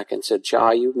looked back and said, Cha,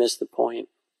 you missed the point.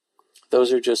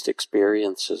 Those are just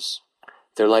experiences.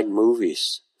 They're like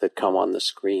movies that come on the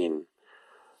screen.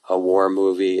 A war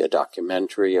movie, a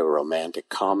documentary, a romantic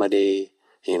comedy,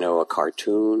 a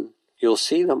cartoon. You'll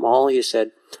see them all. He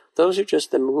said, those are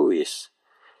just the movies.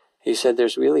 He said,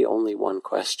 there's really only one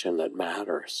question that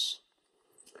matters.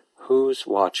 Who's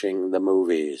watching the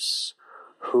movies?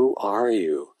 Who are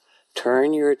you?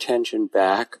 Turn your attention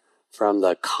back from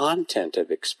the content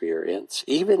of experience,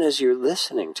 even as you're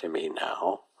listening to me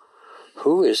now.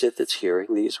 Who is it that's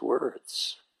hearing these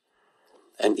words?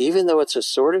 And even though it's a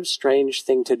sort of strange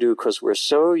thing to do because we're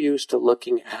so used to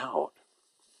looking out,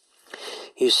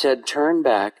 he said, turn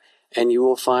back and you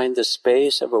will find the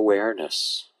space of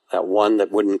awareness, that one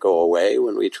that wouldn't go away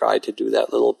when we tried to do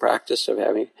that little practice of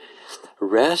having.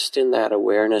 Rest in that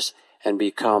awareness and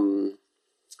become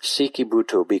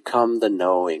Sikibuto, become the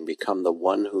knowing, become the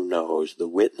one who knows, the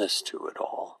witness to it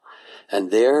all.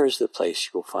 And there is the place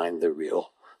you'll find the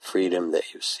real freedom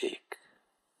that you seek.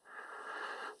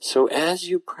 So as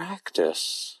you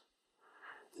practice,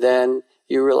 then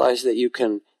you realize that you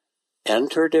can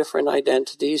enter different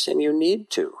identities, and you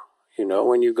need to.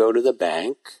 When you go to the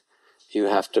bank, you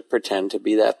have to pretend to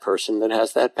be that person that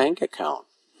has that bank account.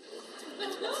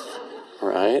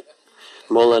 Right?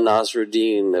 Mullah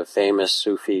Nasruddin, the famous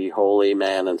Sufi holy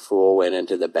man and fool, went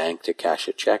into the bank to cash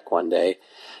a check one day,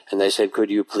 and they said,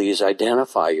 could you please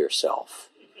identify yourself?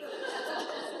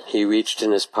 He reached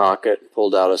in his pocket,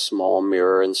 pulled out a small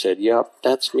mirror and said, yep,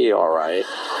 that's me, all right.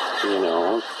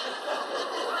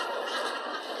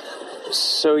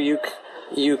 So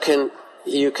you can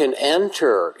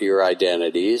enter your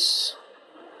identities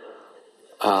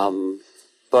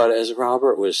But as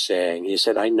Robert was saying, he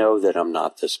said, I know that I'm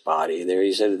not this body. There,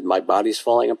 he said, my body's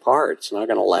falling apart. It's not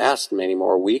going to last many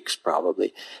more weeks,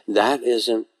 probably. That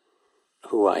isn't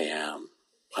who I am.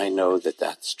 I know that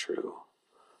that's true.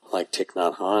 Like Thich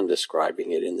Nhat Hanh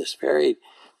describing it in this very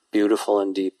beautiful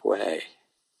and deep way.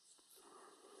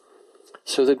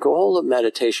 So the goal of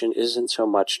meditation isn't so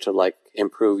much to like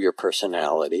improve your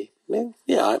personality.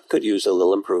 Yeah, I could use a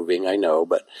little improving, I know,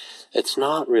 but it's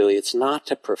not really, it's not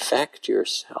to perfect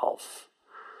yourself.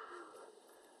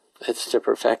 It's to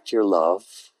perfect your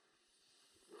love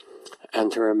and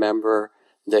to remember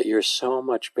that you're so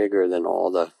much bigger than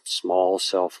all the small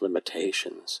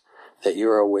self-limitations, that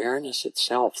your awareness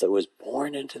itself that was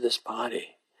born into this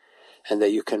body and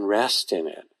that you can rest in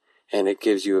it. And it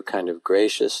gives you a kind of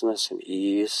graciousness and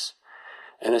ease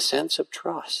and a sense of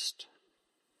trust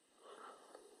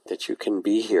that you can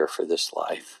be here for this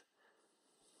life.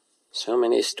 So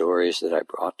many stories that I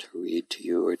brought to read to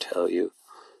you or tell you.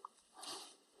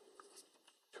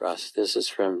 Trust. This is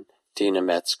from Dina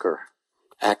Metzger,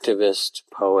 activist,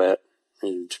 poet.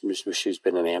 She's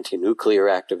been an anti-nuclear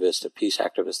activist, a peace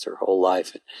activist her whole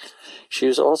life. She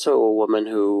was also a woman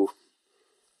who,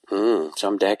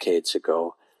 some decades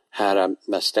ago, had a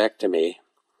mastectomy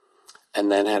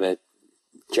and then had a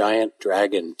giant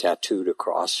dragon tattooed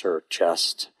across her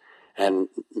chest. And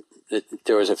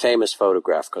there was a famous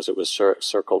photograph because it was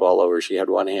circled all over. She had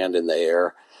one hand in the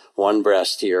air, one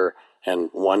breast here, and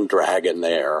one dragon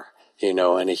there, and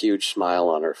a huge smile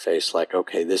on her face like,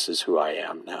 okay, this is who I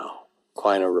am now.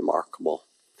 Quite a remarkable.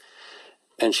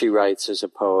 And she writes as a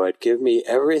poet, give me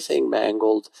everything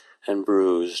mangled and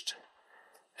bruised,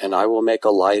 and I will make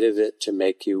a light of it to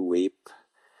make you weep,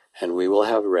 and we will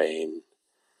have rain,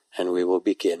 and we will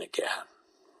begin again.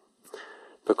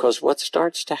 Because what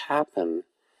starts to happen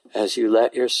as you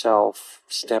let yourself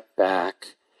step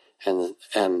back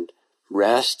and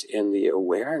rest in the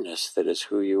awareness that is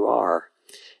who you are,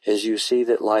 is you see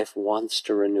that life wants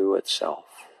to renew itself.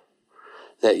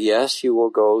 That yes, you will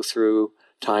go through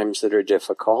times that are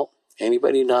difficult.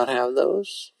 Anybody not have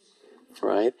those?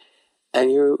 Right?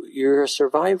 And you're a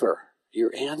survivor.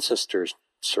 Your ancestors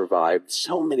survived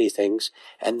so many things,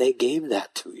 and they gave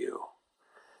that to you.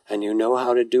 And you know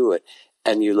how to do it.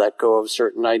 And you let go of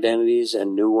certain identities,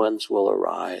 and new ones will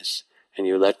arise. And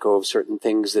you let go of certain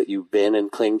things that you've been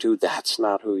and cling to. That's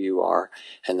not who you are.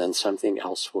 And then something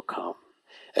else will come.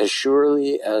 As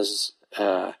surely as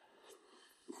the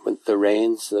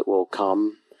rains that will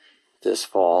come this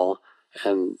fall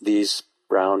and these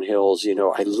brown hills,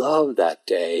 I love that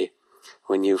day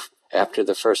when after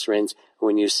the first rains,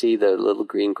 when you see the little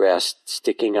green grass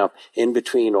sticking up in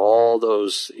between all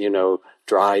those,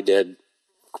 dry, dead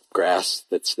grass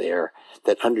that's there,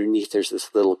 that underneath there's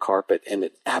this little carpet, and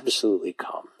it absolutely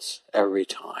comes every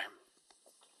time.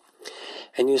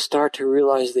 And you start to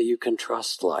realize that you can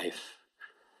trust life,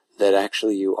 that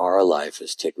actually you are life,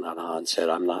 as Thich Nhat Hanh said,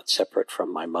 I'm not separate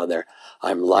from my mother.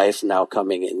 I'm life now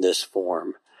coming in this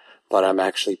form, but I'm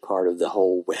actually part of the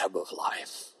whole web of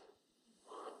life.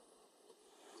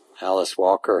 Alice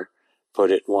Walker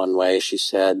put it one way. She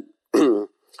said,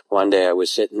 one day I was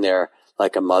sitting there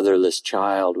like a motherless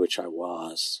child, which I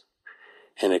was.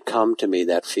 And it come to me,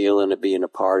 that feeling of being a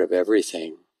part of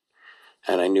everything.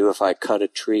 And I knew if I cut a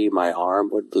tree, my arm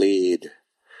would bleed.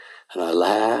 And I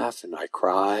laugh and I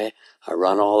cry. I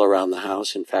run all around the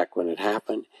house. In fact, when it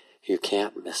happened, you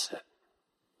can't miss it.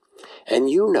 And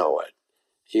you know it.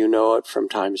 You know it from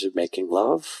times of making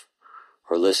love,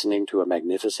 or listening to a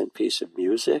magnificent piece of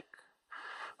music,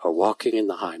 or walking in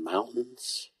the high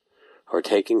mountains, or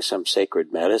taking some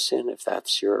sacred medicine, if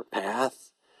that's your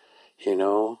path,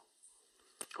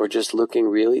 or just looking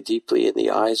really deeply in the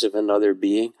eyes of another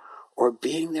being, or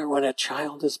being there when a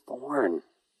child is born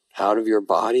out of your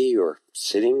body, or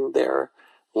sitting there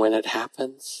when it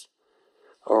happens,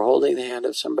 or holding the hand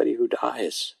of somebody who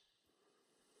dies.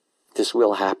 This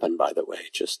will happen, by the way,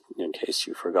 just in case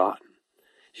you've forgotten.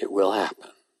 It will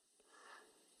happen.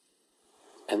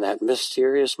 And that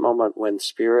mysterious moment when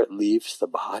spirit leaves the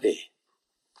body,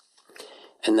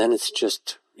 and then it's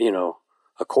just,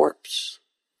 a corpse.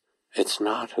 It's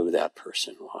not who that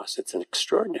person was. It's an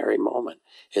extraordinary moment.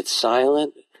 It's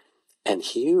silent and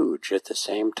huge at the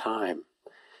same time.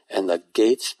 And the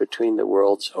gates between the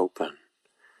worlds open.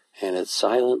 And it's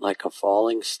silent like a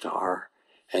falling star,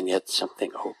 and yet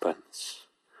something opens.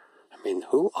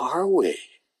 Who are we?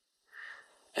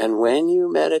 And when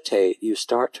you meditate, you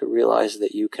start to realize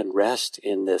that you can rest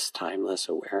in this timeless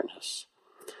awareness.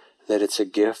 That it's a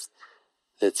gift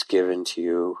that's given to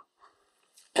you,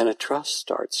 and a trust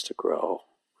starts to grow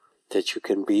that you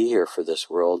can be here for this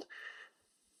world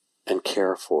and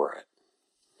care for it.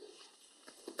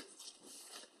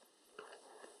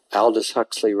 Aldous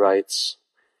Huxley writes,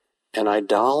 "An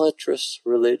idolatrous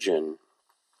religion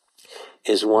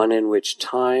is one in which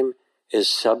time is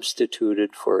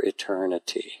substituted for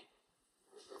eternity.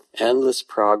 Endless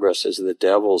progress is the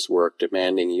devil's work,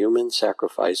 demanding human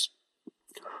sacrifice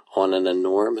on an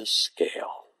enormous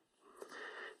scale.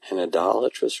 An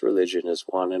idolatrous religion is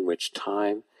one in which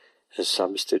time is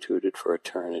substituted for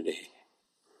eternity."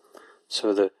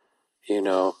 So the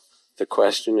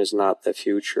question is not the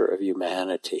future of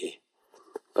humanity,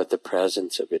 but the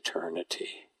presence of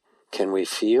eternity. Can we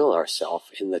feel ourselves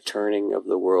in the turning of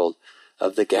the world,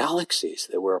 of the galaxies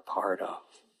that we're a part of?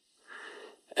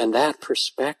 And that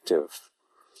perspective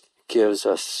gives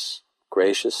us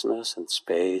graciousness and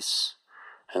space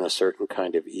and a certain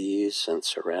kind of ease and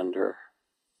surrender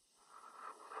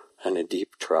and a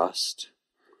deep trust.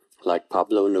 Like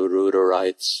Pablo Neruda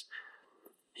writes,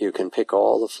 you can pick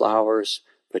all the flowers,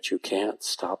 but you can't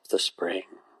stop the spring.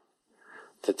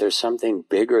 That there's something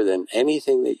bigger than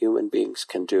anything that human beings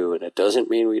can do. And it doesn't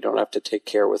mean we don't have to take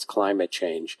care with climate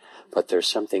change, but there's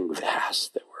something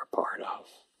vast that we're a part of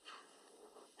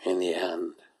in the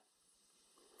end.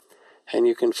 And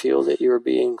you can feel that you're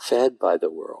being fed by the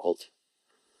world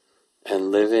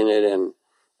and live in it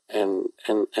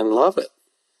and love it.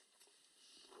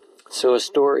 So a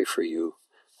story for you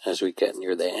as we get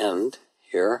near the end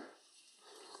here.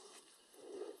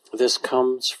 This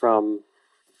comes from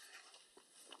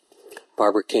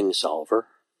Barbara Kingsolver,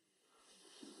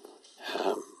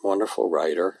 a wonderful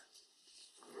writer.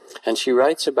 And she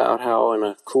writes about how on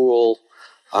a cool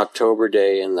October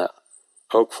day in the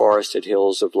oak-forested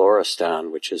hills of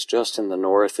Loristan, which is just in the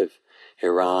north of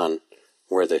Iran,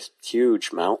 where the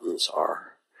huge mountains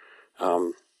are,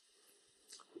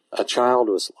 a child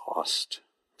was lost.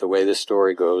 The way the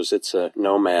story goes, it's a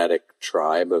nomadic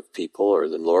tribe of people, or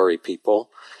the Lori people.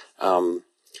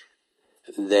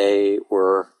 They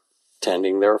were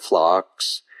tending their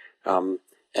flocks, and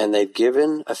they'd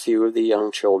given a few of the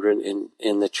young children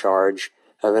in the charge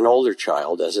of an older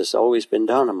child, as has always been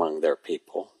done among their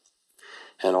people.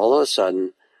 And all of a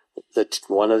sudden,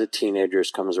 one of the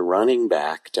teenagers comes running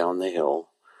back down the hill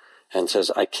and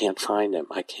says, "I can't find him,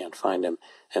 I can't find him."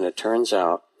 And it turns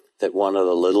out that one of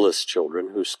the littlest children,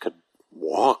 who could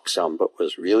walk some but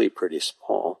was really pretty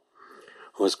small,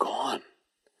 was gone.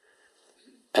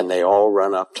 And they all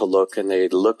run up to look, and they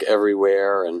look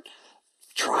everywhere and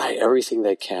try everything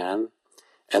they can.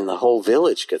 And the whole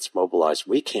village gets mobilized.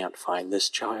 We can't find this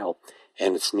child.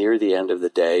 And it's near the end of the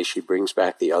day. She brings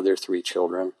back the other 3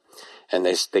 children. And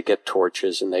they get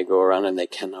torches, and they go around, and they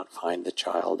cannot find the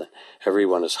child.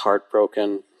 Everyone is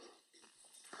heartbroken.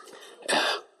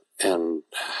 And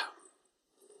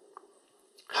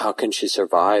how can she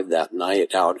survive that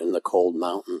night out in the cold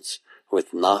mountains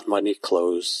with not many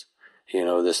clothes?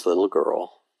 This little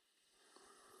girl.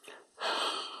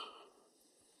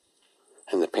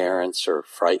 And the parents are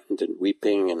frightened and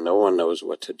weeping, and no one knows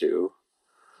what to do.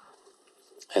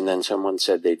 And then someone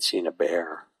said they'd seen a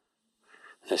bear.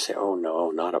 And they say, "Oh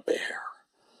no, not a bear,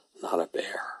 not a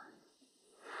bear."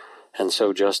 And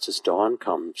so just as dawn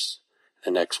comes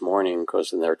the next morning,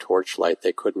 because in their torchlight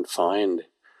they couldn't find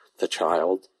the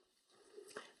child,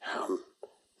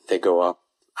 they go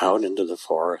out into the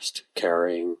forest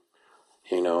carrying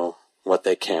what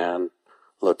they can,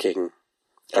 looking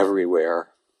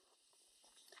everywhere.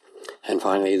 And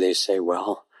finally they say,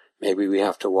 well, maybe we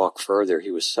have to walk further.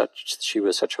 She was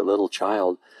such a little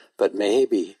child, but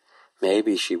maybe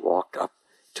she walked up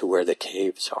to where the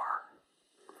caves are.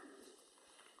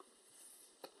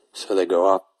 So they go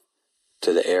up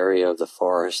to the area of the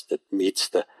forest that meets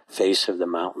the face of the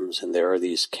mountains, and there are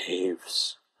these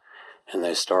caves. And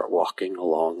they start walking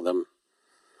along them,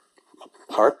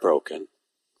 heartbroken.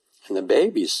 And the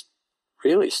baby's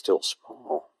really still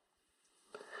small.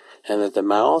 And at the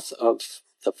mouth of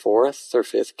the 4th or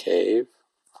 5th cave,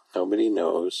 nobody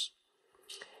knows,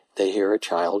 they hear a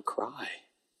child cry.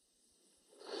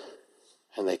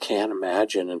 And they can't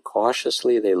imagine, and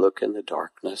cautiously they look in the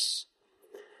darkness,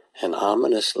 and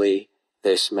ominously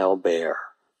they smell bear.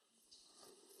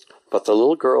 But the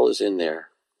little girl is in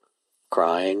there,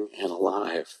 crying and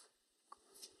alive.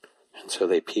 And so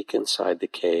they peek inside the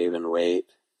cave and wait,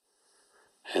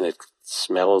 and it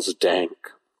smells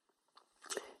dank.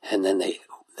 And then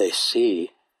they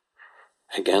see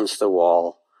against the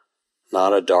wall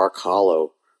not a dark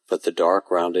hollow, but the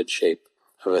dark rounded shape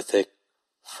of a thick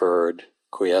furred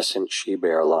quiescent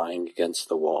she-bear lying against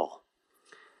the wall.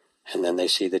 And then they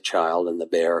see the child, and the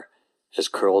bear is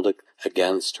curled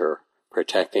against her,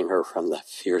 protecting her from the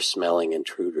fierce-smelling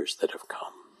intruders that have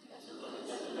come.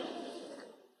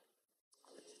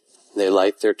 They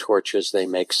light their torches, they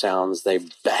make sounds, they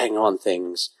bang on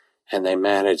things, And they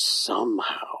managed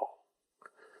somehow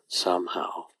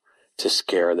to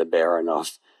scare the bear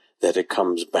enough that it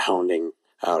comes bounding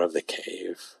out of the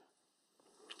cave.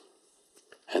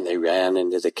 And they ran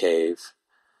into the cave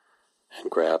and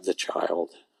grabbed the child.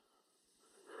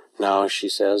 Now, she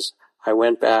says, I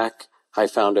went back. I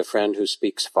found a friend who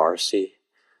speaks Farsi,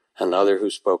 another who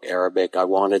spoke Arabic. I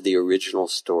wanted the original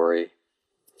story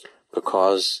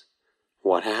because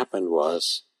what happened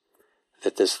was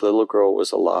that this little girl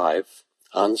was alive,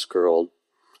 unscarred,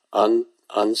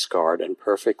 and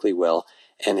perfectly well,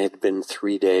 and it had been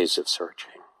 3 days of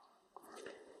searching.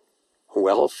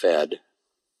 Well fed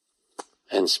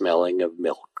and smelling of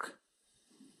milk.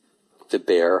 The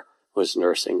bear was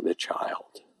nursing the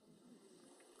child.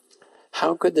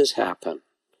 How could this happen?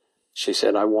 She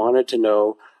said, I wanted to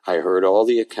know. I heard all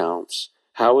the accounts.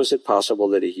 How was it possible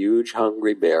that a huge,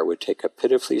 hungry bear would take a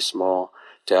pitifully small,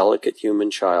 delicate human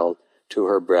child to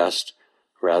her breast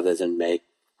rather than make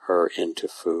her into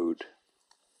food?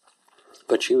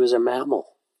 But she was a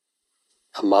mammal,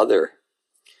 a mother.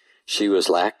 She was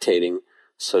lactating,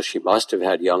 so she must have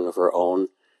had young of her own,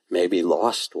 maybe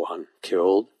lost one,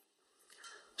 killed.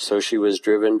 So she was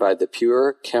driven by the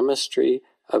pure chemistry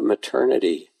of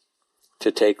maternity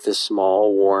to take the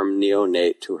small, warm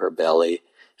neonate to her belly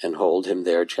and hold him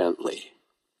there gently.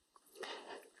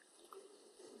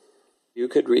 You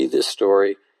could read this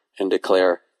story and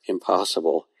declare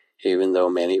impossible, even though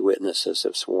many witnesses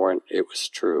have sworn it was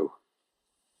true.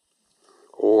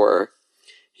 Or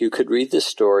you could read this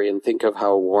story and think of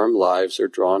how warm lives are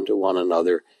drawn to one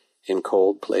another in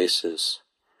cold places.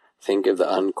 Think of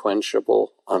the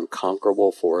unquenchable,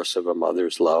 unconquerable force of a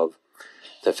mother's love,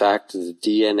 the fact of the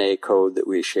DNA code that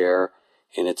we share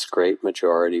in its great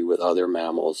majority with other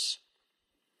mammals.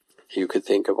 You could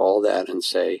think of all that and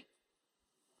say,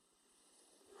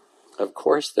 of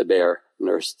course the bear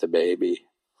nursed the baby.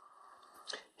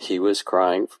 She was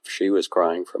crying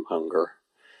from hunger,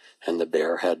 and the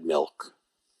bear had milk.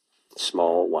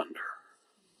 Small wonder.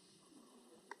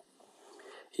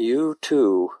 You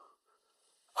too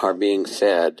are being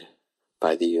fed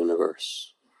by the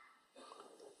universe.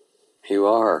 You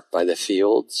are, by the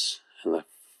fields and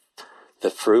the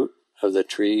fruit of the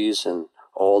trees and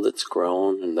all that's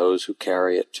grown and those who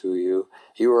carry it to you.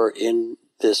 You are in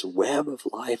this web of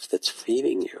life that's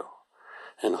feeding you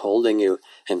and holding you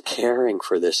and caring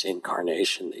for this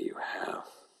incarnation that you have.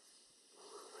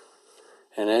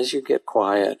 And as you get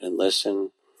quiet and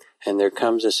listen, and there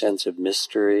comes a sense of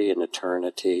mystery and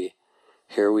eternity,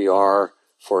 here we are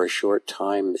for a short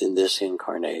time in this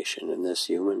incarnation, in this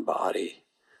human body.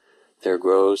 There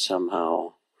grows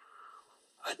somehow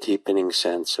a deepening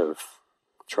sense of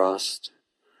trust,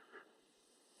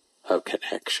 of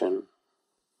connection,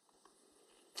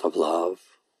 of love,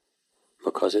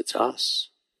 because it's us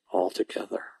all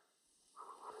together.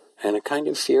 And a kind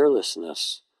of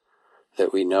fearlessness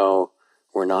that we know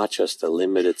we're not just the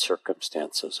limited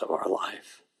circumstances of our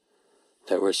life,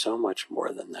 that we're so much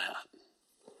more than that.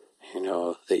 You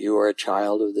know, that you are a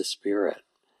child of the Spirit,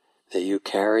 that you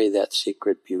carry that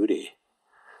secret beauty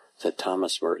that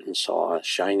Thomas Merton saw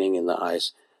shining in the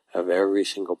eyes of every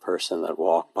single person that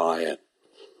walked by at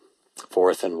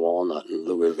 4th and Walnut in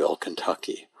Louisville,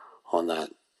 Kentucky on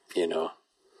that,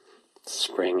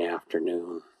 spring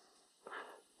afternoon,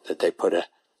 that they put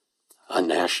a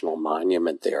national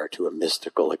monument there to a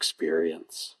mystical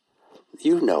experience.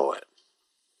 You know it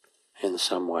in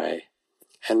some way.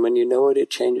 And when you know it, it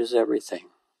changes everything.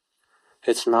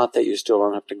 It's not that you still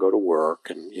don't have to go to work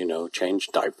and, change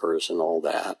diapers and all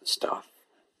that stuff.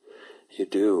 You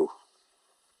do.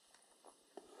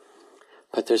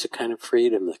 But there's a kind of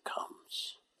freedom that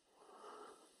comes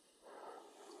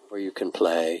where you can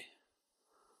play,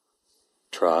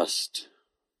 trust,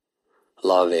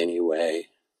 love anyway,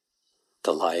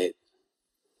 delight,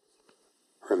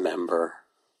 remember,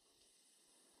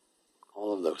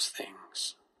 all of those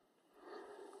things.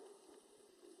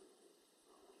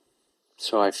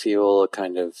 So I feel a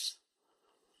kind of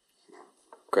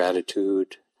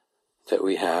gratitude that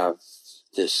we have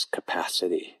this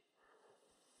capacity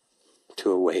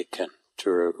to awaken,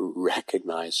 to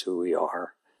recognize who we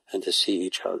are, and to see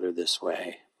each other this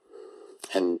way.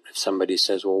 And if somebody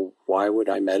says, well, why would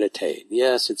I meditate?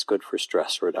 Yes, it's good for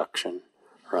stress reduction,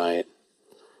 right?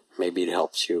 Maybe it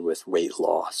helps you with weight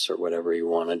loss or whatever you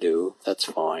want to do. That's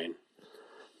fine.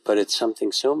 But it's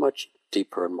something so much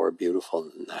deeper and more beautiful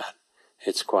than that.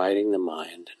 It's quieting the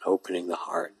mind and opening the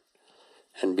heart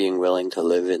and being willing to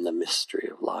live in the mystery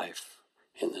of life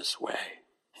in this way.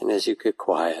 And as you get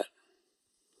quiet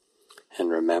and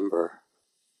remember,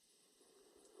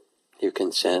 you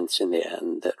can sense in the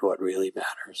end that what really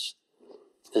matters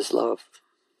is love.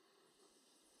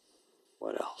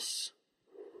 What else?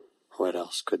 What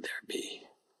else could there be?